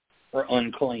common or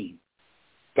unclean.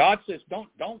 God says, don't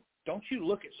you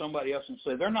look at somebody else and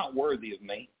say, they're not worthy of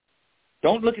me.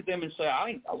 Don't look at them and say,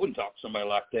 I wouldn't talk to somebody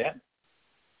like that.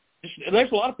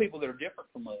 There's a lot of people that are different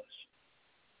from us.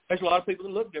 There's a lot of people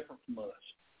that look different from us.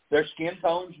 Their skin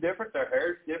tone's different, their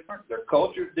hair's different, their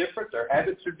culture's different, their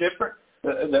habits are different,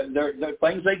 the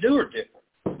things they do are different.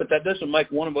 But that doesn't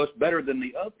make one of us better than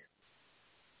the other.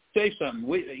 I'll tell you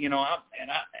something,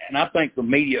 I think the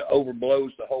media overblows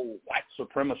the whole white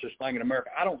supremacist thing in America.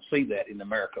 I don't see that in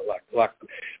America like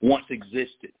once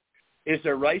existed. Is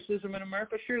there racism in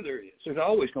America? Sure there is. There's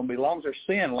always going to be. As long as there's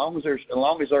sin, as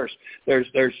long as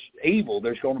there's evil,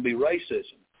 there's going to be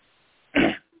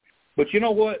racism. But you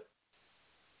know what?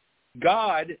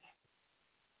 God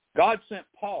sent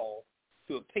Paul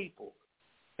to a people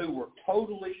who were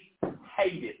totally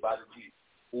hated by the Jews,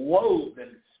 loathed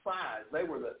and despised. They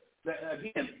were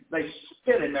they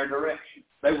spit in their direction.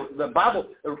 They were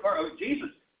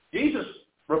Jesus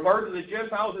referred to the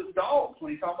Gentiles as dogs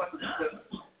when he talked about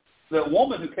the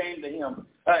woman who came to him.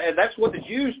 And that's what the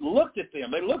Jews looked at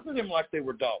them. They looked at them like they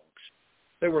were dogs.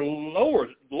 They were lower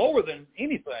than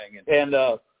anything. And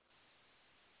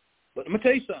but let me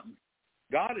tell you something.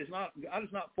 God is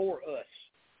not for us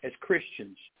as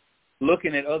Christians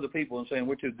looking at other people and saying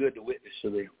we're too good to witness to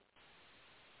them.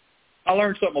 I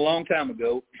learned something a long time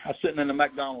ago. I was sitting in the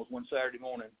McDonald's one Saturday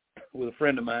morning with a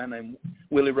friend of mine named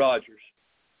Willie Rogers.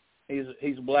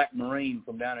 He's a black Marine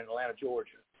from down in Atlanta, Georgia.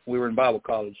 We were in Bible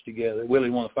college together. Willie,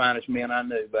 one of the finest men I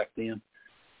knew back then.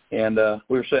 And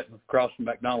we were sitting across from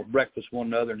McDonald's breakfast one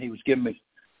another, and he was giving me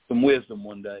some wisdom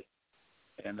one day.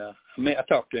 And I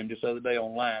talked to him just the other day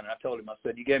online, and I told him, I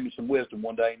said, you gave me some wisdom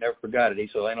one day, you never forgot it. He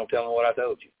said, ain't no telling what I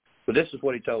told you. But this is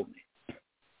what he told me.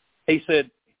 He said,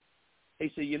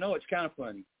 it's kind of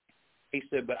funny. He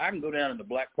said, but I can go down in the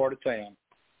black part of town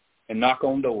and knock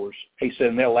on doors. He said,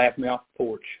 and they'll laugh me off the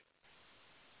porch.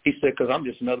 He said, because I'm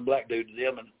just another black dude to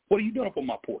them, and what are you doing up on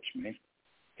my porch, man?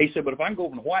 He said, but if I can go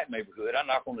over in the white neighborhood, I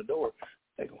knock on the door.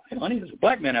 They go, hey, honey, there's a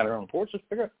black man out there on the porch. Let's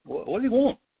figure out, what does he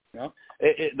want?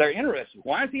 They're interested.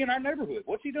 Why is he in our neighborhood?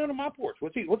 What's he doing on my porch?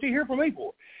 What's he here for me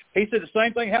for? He said the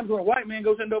same thing happens when a white man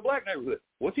goes into a black neighborhood.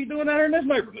 What's he doing out here in this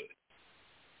neighborhood?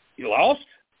 You lost?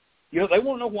 They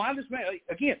want to know why this man.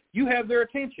 Again, you have their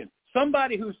attention.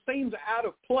 Somebody who seems out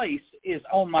of place is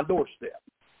on my doorstep.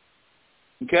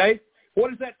 Okay? What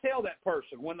does that tell that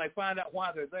person when they find out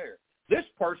why they're there? This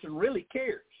person really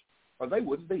cares, or they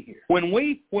wouldn't be here. When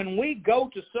we go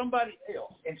to somebody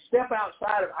else and step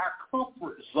outside of our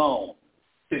comfort zone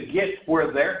to get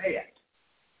where they're at,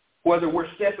 whether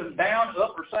we're stepping down,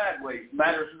 up, or sideways,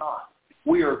 matters not.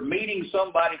 We are meeting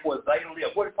somebody where they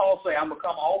live. What did Paul say? I'm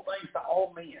become all things to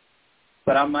all men,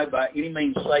 but I may by any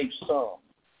means save some.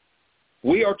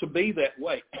 We are to be that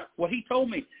way. What he told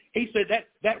me, he said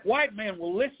that white man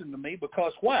will listen to me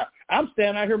because why? I'm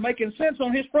standing out here making sense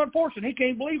on his front porch, and he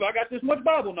can't believe I got this much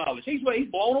Bible knowledge. He's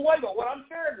blown away by what I'm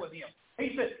sharing with him.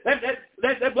 He said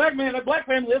that black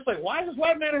family, they'll say, why is this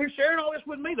white man out here sharing all this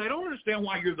with me? They don't understand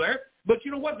why you're there. But you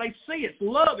know what? They see it's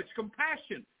love, it's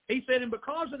compassion. He said, and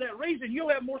because of that reason, you'll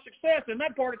have more success in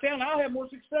that part of town. I'll have more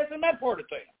success in that part of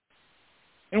town.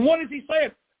 And what is he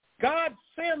saying? God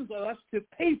sends us to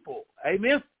people,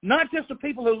 amen? Not just to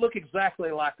people who look exactly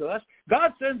like us.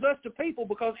 God sends us to people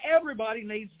because everybody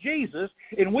needs Jesus,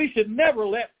 and we should never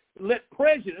let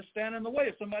prejudice stand in the way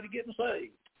of somebody getting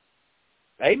saved.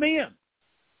 Amen.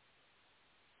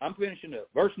 I'm finishing up.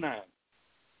 Verse 9.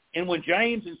 And when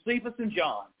James and Cephas and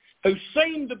John, who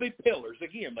seemed to be pillars,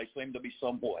 again, they seemed to be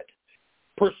somewhat,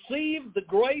 perceived the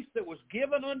grace that was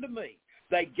given unto me,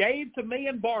 they gave to me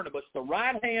and Barnabas the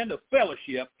right hand of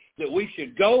fellowship, that we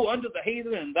should go unto the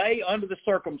heathen and they unto the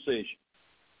circumcision.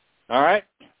 All right?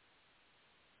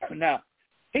 Now,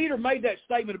 Peter made that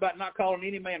statement about not calling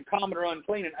any man common or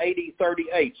unclean in AD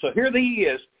 38. So here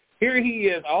he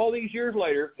is all these years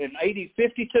later in AD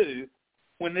 52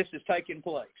 when this is taking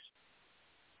place.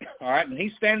 All right, and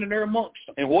he's standing there amongst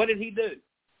them. And what did he do?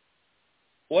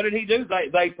 What did he do?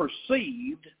 They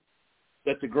perceived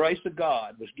that the grace of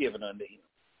God was given unto him.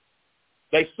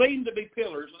 They seemed to be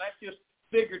pillars, and that's just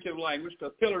figurative language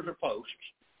because pillars are posts.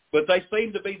 But they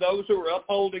seemed to be those who were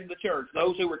upholding the church,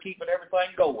 those who were keeping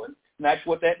everything going. And that's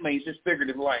what that means, it's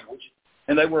figurative language.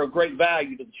 And they were of great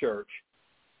value to the church.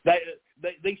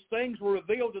 These things were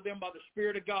revealed to them by the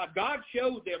Spirit of God. God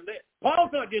showed them that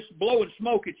Paul's not just blowing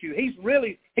smoke at you. He's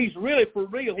really for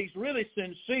real. He's really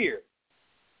sincere.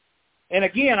 And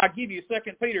again, I give you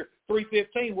 2 Peter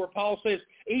 3:15 where Paul says,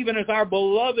 even as our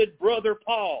beloved brother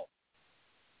Paul,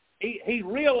 he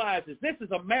realizes this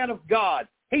is a man of God.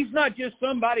 He's not just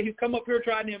somebody who come up here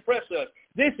trying to impress us.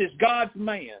 This is God's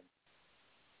man.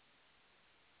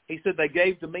 He said they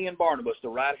gave to me and Barnabas the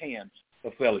right hands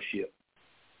of fellowship.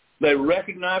 They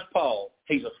recognized Paul.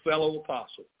 He's a fellow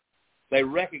apostle. They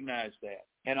recognized that.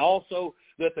 And also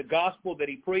that the gospel that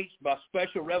he preached by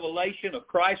special revelation of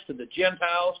Christ to the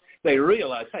Gentiles, they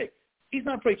realized, hey, he's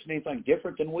not preaching anything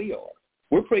different than we are.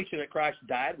 We're preaching that Christ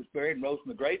died, was buried, and rose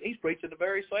from the grave. He's preaching the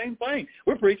very same thing.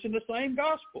 We're preaching the same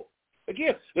gospel.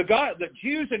 Again, the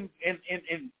Jews in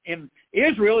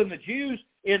Israel and the Jews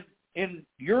in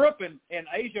Europe and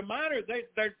Asia Minor,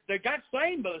 they got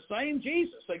saved by the same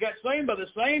Jesus. They got saved by the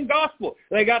same gospel.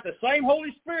 They got the same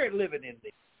Holy Spirit living in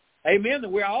them.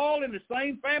 Amen. We're all in the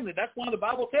same family. That's why the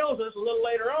Bible tells us a little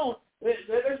later on that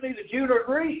there's neither Jew nor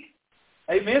Greek.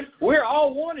 Amen. We're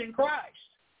all one in Christ.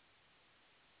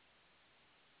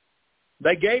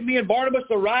 They gave me and Barnabas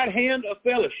the right hand of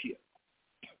fellowship.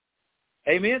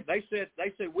 Amen. They said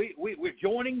we're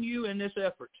joining you in this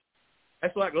effort.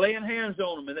 That's like laying hands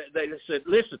on them. And they said,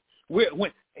 listen,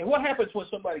 and what happens when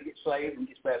somebody gets saved and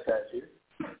gets baptized here?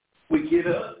 We get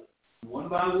up one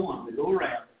by one. We go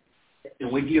around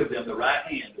and we give them the right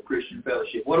hand of Christian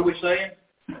fellowship. What are we saying?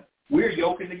 We're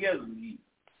yoking together with you.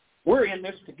 We're in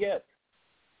this together.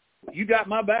 You got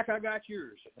my back, I got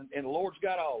yours. And the Lord's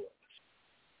got all of us.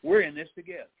 We're in this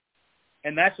together.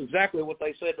 And that's exactly what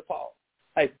they said to Paul.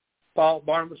 Hey, Paul,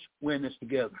 Barnabas, we're in this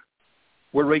together.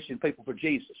 We're reaching people for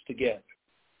Jesus together.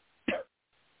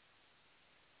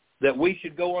 That we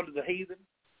should go unto the heathen,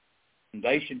 and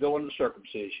they should go unto the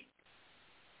circumcision.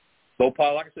 Though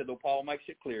Paul makes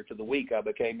it clear, to the weak I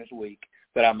became as weak,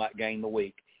 that I might gain the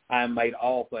weak. I am made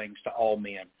all things to all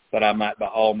men, that I might by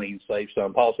all means save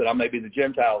some. Paul said, I may be the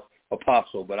Gentiles'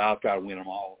 apostle, but I'll try to win them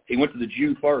all. He went to the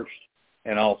Jew first,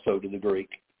 and also to the Greek.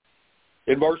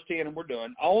 In verse 10, and we're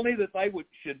done, only that they would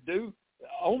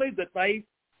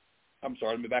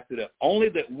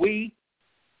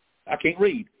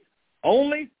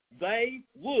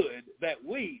that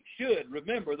we should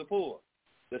remember the poor,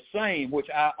 the same which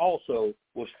I also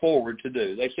was forward to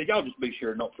do. They said, y'all just be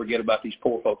sure and don't forget about these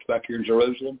poor folks back here in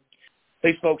Jerusalem.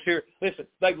 These folks here, listen,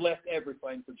 they've left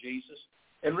everything for Jesus.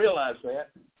 And realize that.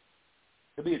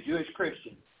 To be a Jewish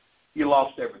Christian, you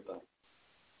lost everything.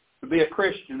 To be a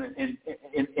Christian in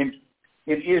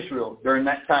Israel during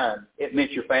that time, it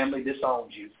meant your family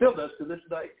disowned you. It still does to this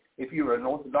day. If you were an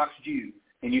Orthodox Jew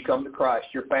and you come to Christ,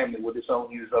 your family will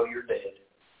disown you as though you're dead.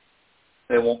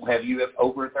 They won't have you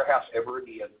over at their house ever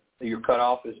again. You're cut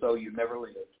off as though you never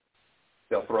lived.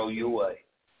 They'll throw you away.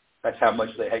 That's how much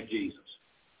they hate Jesus.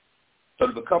 So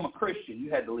to become a Christian,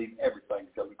 you had to leave everything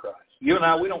to come to Christ. You and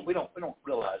I, we don't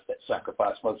realize that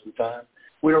sacrifice most of the time.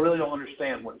 We really don't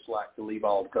understand what it's like to leave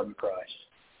all to come to Christ.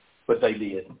 But they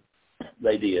did.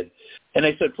 They did. And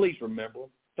they said, please remember,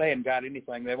 they hadn't got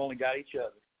anything. They've only got each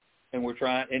other. And we're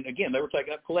trying, and again, they were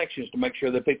taking up collections to make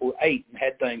sure that people ate and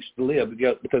had things to live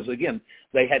because, again,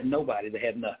 they had nobody. They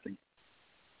had nothing.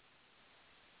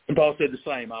 And Paul said the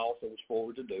same I also was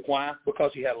forward to do. Why?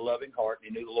 Because he had a loving heart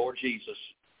and he knew the Lord Jesus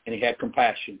and he had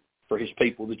compassion for his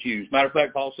people, the Jews. Matter of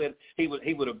fact, Paul said he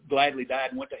would have gladly died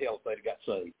and went to hell if they'd have got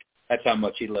saved. That's how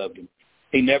much he loved them.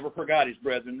 He never forgot his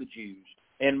brethren, the Jews.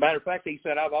 And matter of fact, he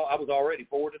said, I was already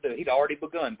forward to do it. He'd already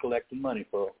begun collecting money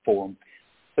for them.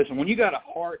 Listen, when you got a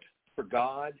heart for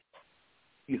God,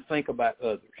 you think about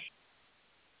others.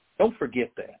 Don't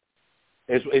forget that.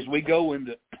 As we go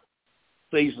into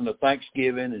season of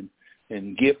Thanksgiving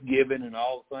and gift giving and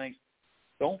all the things,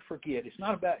 don't forget, it's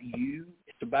not about you,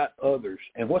 it's about others.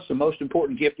 And what's the most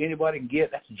important gift anybody can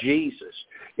get? That's Jesus.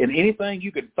 And anything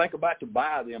you could think about to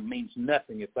buy them means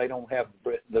nothing if they don't have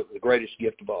the greatest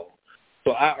gift of all.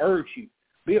 So I urge you,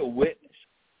 be a witness.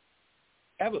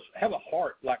 Have a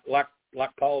heart like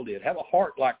Paul did. Have a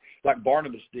heart like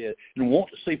Barnabas did, and want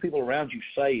to see people around you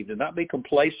saved, and not be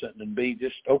complacent and be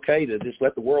just okay to just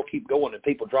let the world keep going and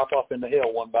people drop off into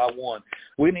hell one by one.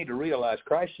 We need to realize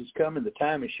Christ is coming, the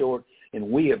time is short, and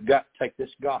we have got to take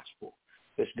this gospel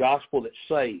that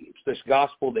saves, this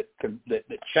gospel that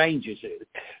changes it,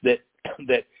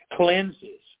 that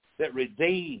cleanses, that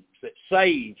redeems, that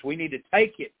saves. We need to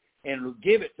take it and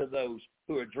give it to those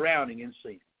who are drowning in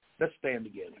sin. Let's stand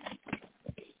together.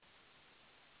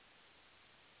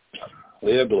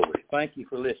 Well, glory. Thank you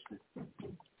for listening.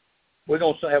 We're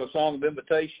going to have a song of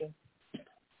invitation.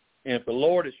 And if the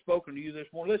Lord has spoken to you this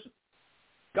morning, listen,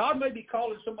 God may be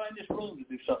calling somebody in this room to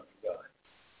do something for God.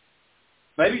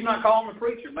 Maybe he's not calling a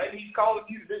preacher. Maybe he's calling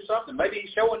you to do something. Maybe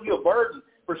he's showing you a burden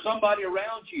for somebody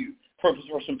around you, for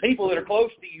some people that are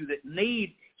close to you that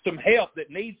need some help,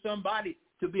 that need somebody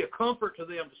to be a comfort to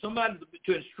them, somebody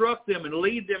to instruct them and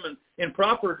lead them in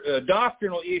proper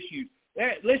doctrinal issues.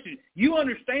 Listen, you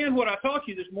understand what I taught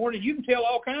you this morning, you can tell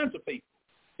all kinds of people.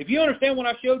 If you understand what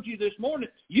I showed you this morning,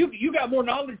 you got more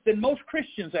knowledge than most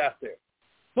Christians out there.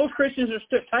 Most Christians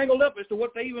are tangled up as to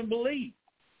what they even believe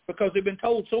because they've been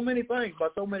told so many things by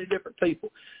so many different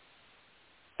people.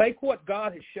 Take what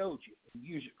God has showed you and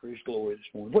use it for His glory this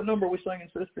morning. What number are we singing,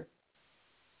 sister?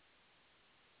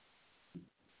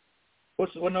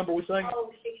 What number are we singing?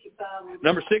 Oh, 65.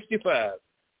 Number 65.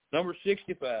 Number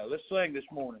 65. Let's sing this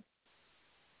morning.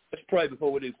 Let's pray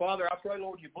before we do. Father, I pray,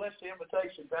 Lord, you bless the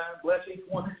invitation time. Bless each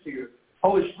one that's here.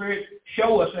 Holy Spirit,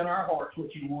 show us in our hearts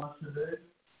what you want us to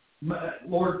do.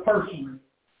 Lord, personally,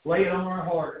 lay it on our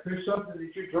heart. If there's something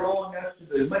that you're drawing us to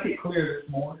do, make it clear this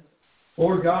morning.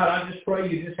 Lord God, I just pray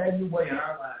you just have your way in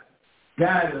our life.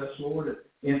 Guide us, Lord,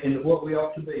 in what we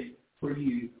ought to be for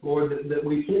you. Lord, that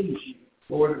we please you.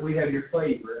 Lord, that we have your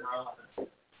favor in our life.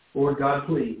 Lord God,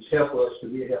 please help us to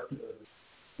be a help to others.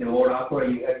 And Lord, I pray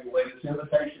you have your way with this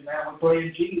invitation now. We pray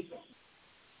in Jesus.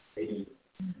 Amen.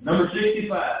 Number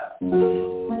 65.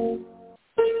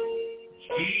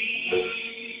 Jesus,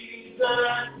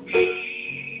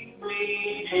 keep me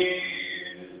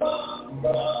in the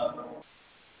love.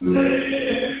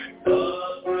 Let the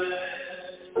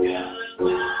precious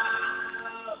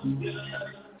mountain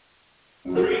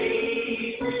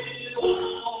breathe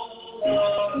all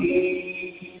the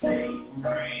healing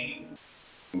rain.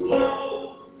 Blow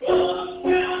the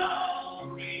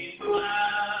Calvary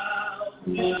clouds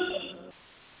in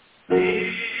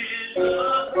the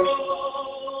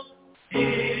cross,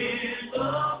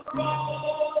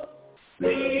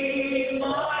 be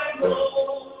my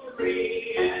glory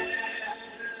ever.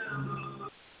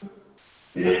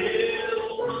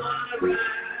 Till my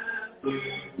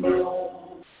rapture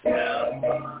grows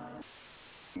ever.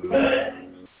 Let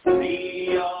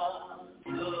me on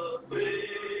the river.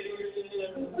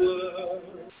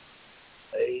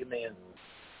 Amen.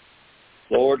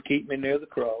 Lord, keep me near the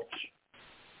cross.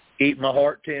 Keep my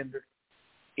heart tender.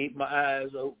 Keep my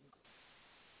eyes open.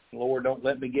 Lord, don't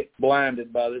let me get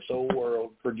blinded by this old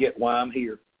world. Forget why I'm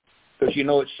here. Because you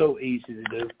know it's so easy to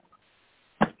do.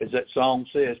 As that song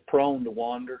says, prone to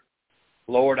wander.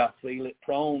 Lord, I feel it,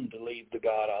 prone to leave the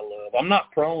God I love. I'm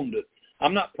not prone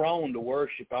to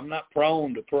worship. I'm not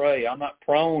prone to pray. I'm not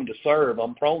prone to serve.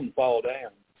 I'm prone to fall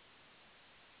down.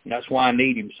 And that's why I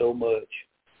need him so much.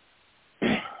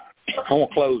 I want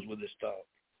to close with this thought.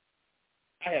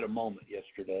 I had a moment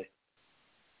yesterday.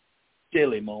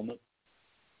 Silly moment.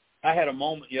 I had a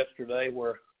moment yesterday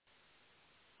where,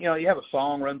 you know, you have a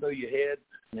song run through your head,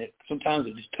 and sometimes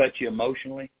it just touches you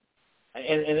emotionally. And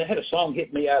it had a song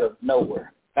hit me out of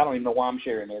nowhere. I don't even know why I'm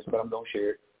sharing this, but I'm going to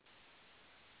share it.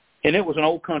 And it was an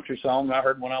old country song I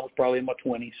heard when I was probably in my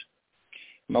 20s.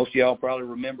 Most of y'all probably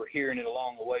remember hearing it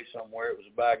along the way somewhere. It was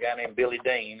by a guy named Billy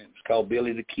Dean. It was called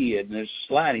Billy the Kid. And there's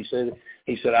a line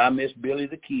he said, I miss Billy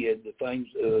the Kid,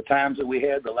 the times that we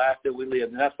had, the life that we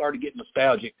lived. And I started getting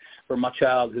nostalgic for my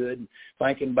childhood and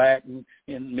thinking back and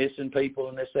missing people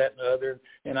and this, that, and the other.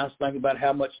 And I was thinking about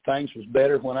how much things was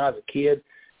better when I was a kid.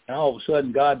 And all of a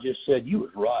sudden, God just said, you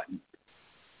was rotten.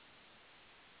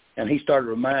 And he started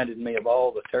reminding me of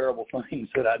all the terrible things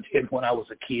that I did when I was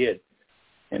a kid.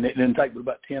 And it didn't take but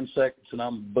about 10 seconds, and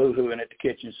I'm boo-hooing at the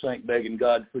kitchen sink begging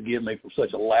God to forgive me for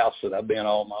such a louse that I've been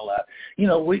all my life. You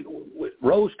know, we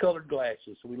rose-colored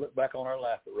glasses. So we look back on our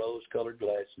life with rose-colored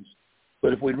glasses.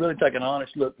 But if we'd really take an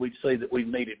honest look, we'd see that we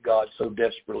needed God so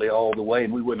desperately all the way,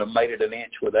 and we wouldn't have made it an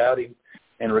inch without him.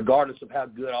 And regardless of how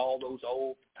good all those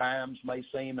old times may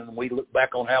seem, and we look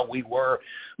back on how we were,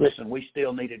 listen, we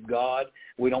still needed God.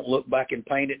 We don't look back and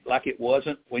paint it like it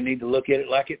wasn't. We need to look at it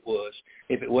like it was.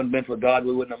 If it wouldn't have been for God,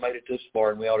 we wouldn't have made it this far,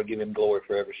 and we ought to give him glory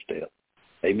for every step.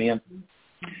 Amen.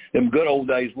 Them good old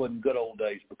days wasn't good old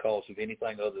days because of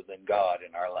anything other than God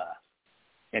in our life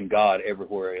and God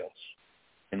everywhere else.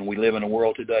 And we live in a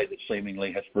world today that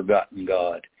seemingly has forgotten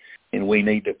God. And we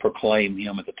need to proclaim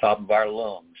him at the top of our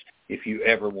lungs if you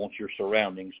ever want your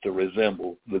surroundings to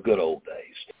resemble the good old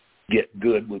days. Get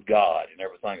good with God, and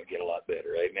everything will get a lot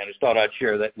better. Amen. I just thought I'd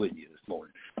share that with you this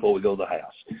morning before we go to the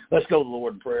house. Let's go to the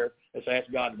Lord in prayer. Let's ask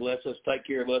God to bless us, take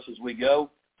care of us as we go.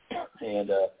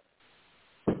 And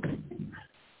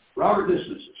Robert, this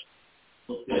is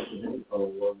hope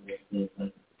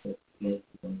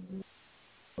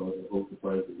to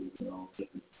pray that we can all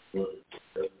get this blood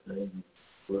every day and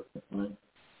work the thing.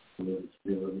 So that it's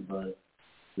still everybody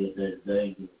get that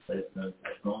day, get the faith note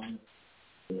back on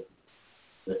it,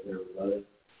 that everybody.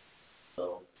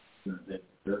 So we're going to take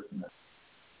the church now.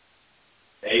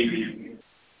 Amen.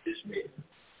 Dismissed.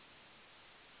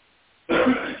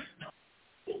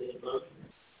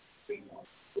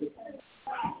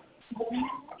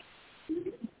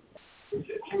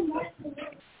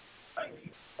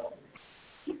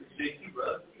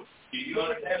 Do you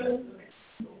understand it?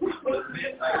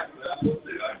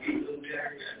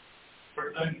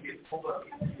 First time you get pulled up.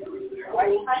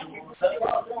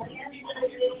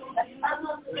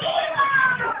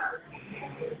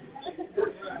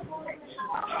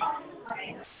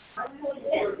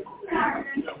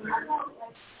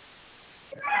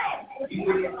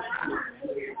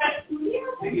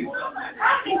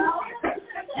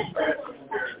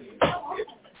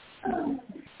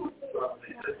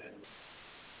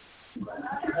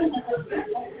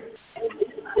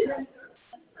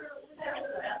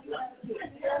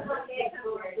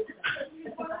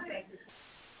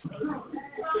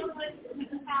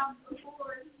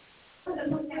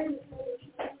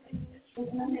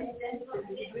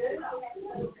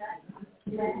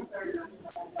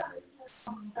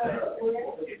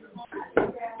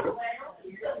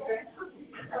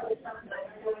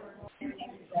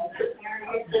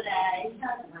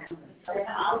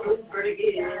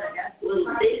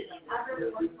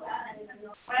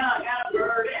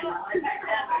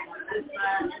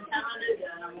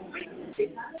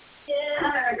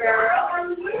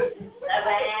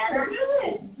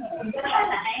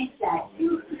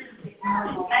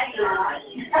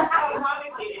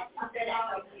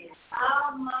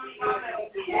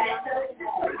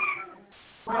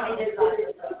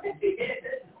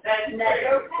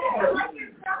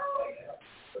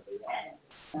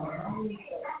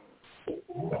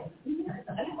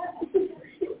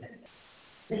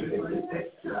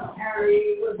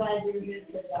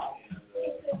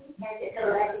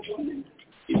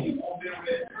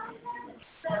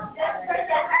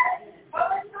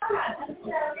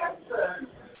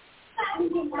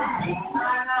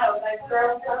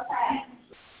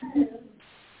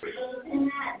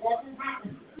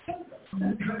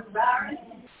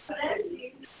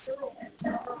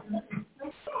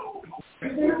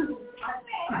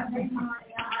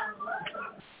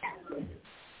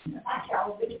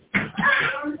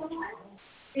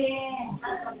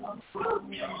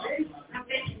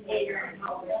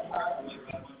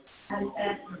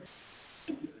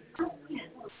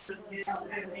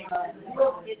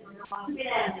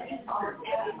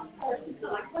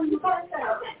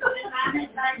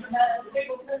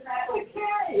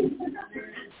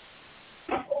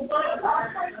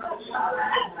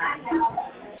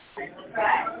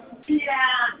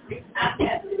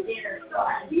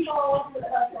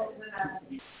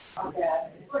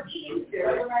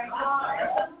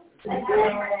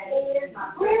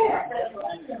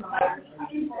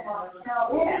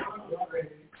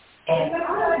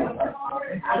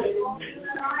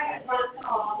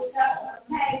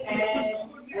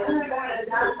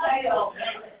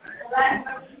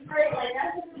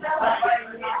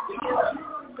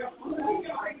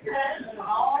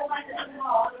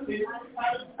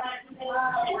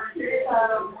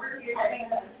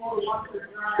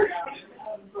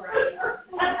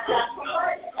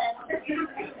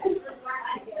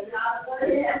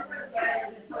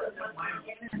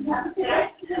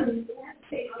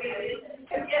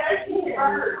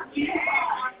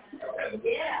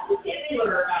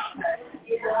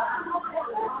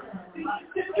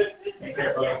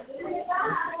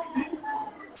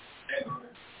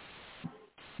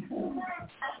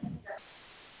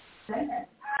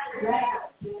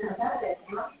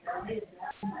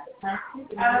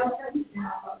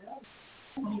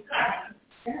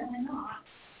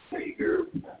 There you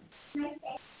go.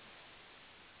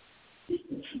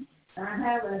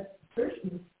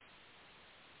 And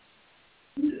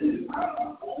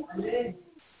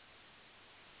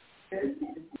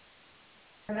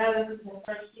that was the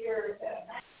first year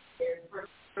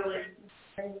really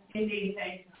Indian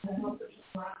things.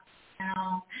 Now, all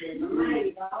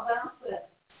about it.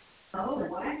 Oh,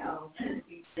 wow.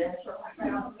 That's right.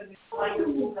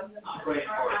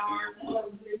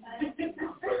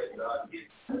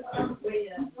 We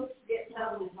get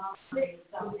some of mom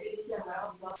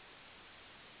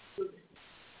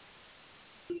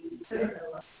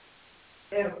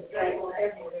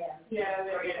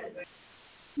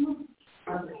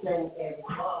understand every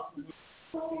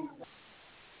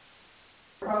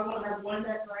probably have one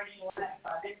decoration left.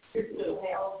 I think it's still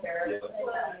hell there.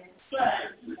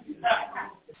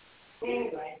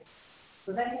 Anyway,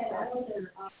 so they had that was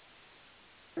their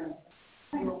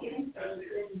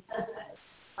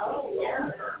oh yeah.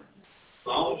 As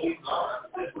long as you know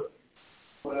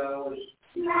what I was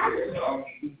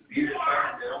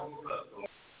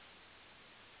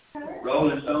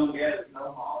Rolling Stone gathered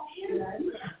no more.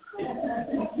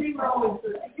 Three rolling.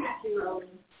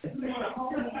 Okay.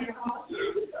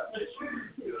 I think it's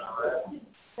still running.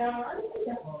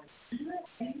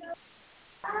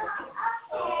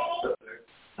 Oh,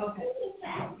 okay.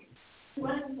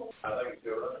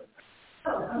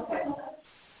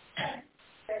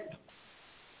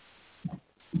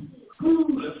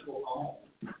 Let's go home.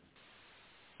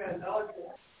 Let's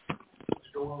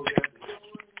go over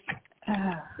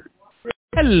there.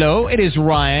 Hello, it is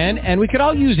Ryan, and we could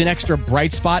all use an extra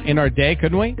bright spot in our day,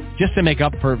 couldn't we? Just to make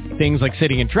up for things like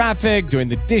sitting in traffic, doing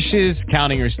the dishes,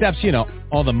 counting your steps, you know,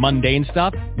 all the mundane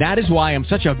stuff. That is why I'm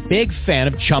such a big fan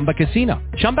of Chumba Casino.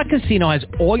 Chumba Casino has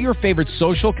all your favorite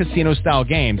social casino-style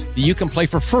games that you can play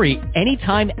for free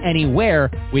anytime, anywhere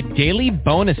with daily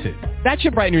bonuses. That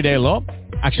should brighten your day a little.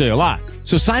 Actually, a lot.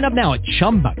 So sign up now at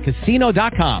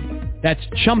ChumbaCasino.com. That's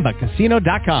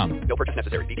ChumbaCasino.com. No purchase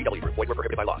necessary. VGW Group. Void where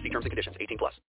prohibited by law. See terms and conditions. 18+.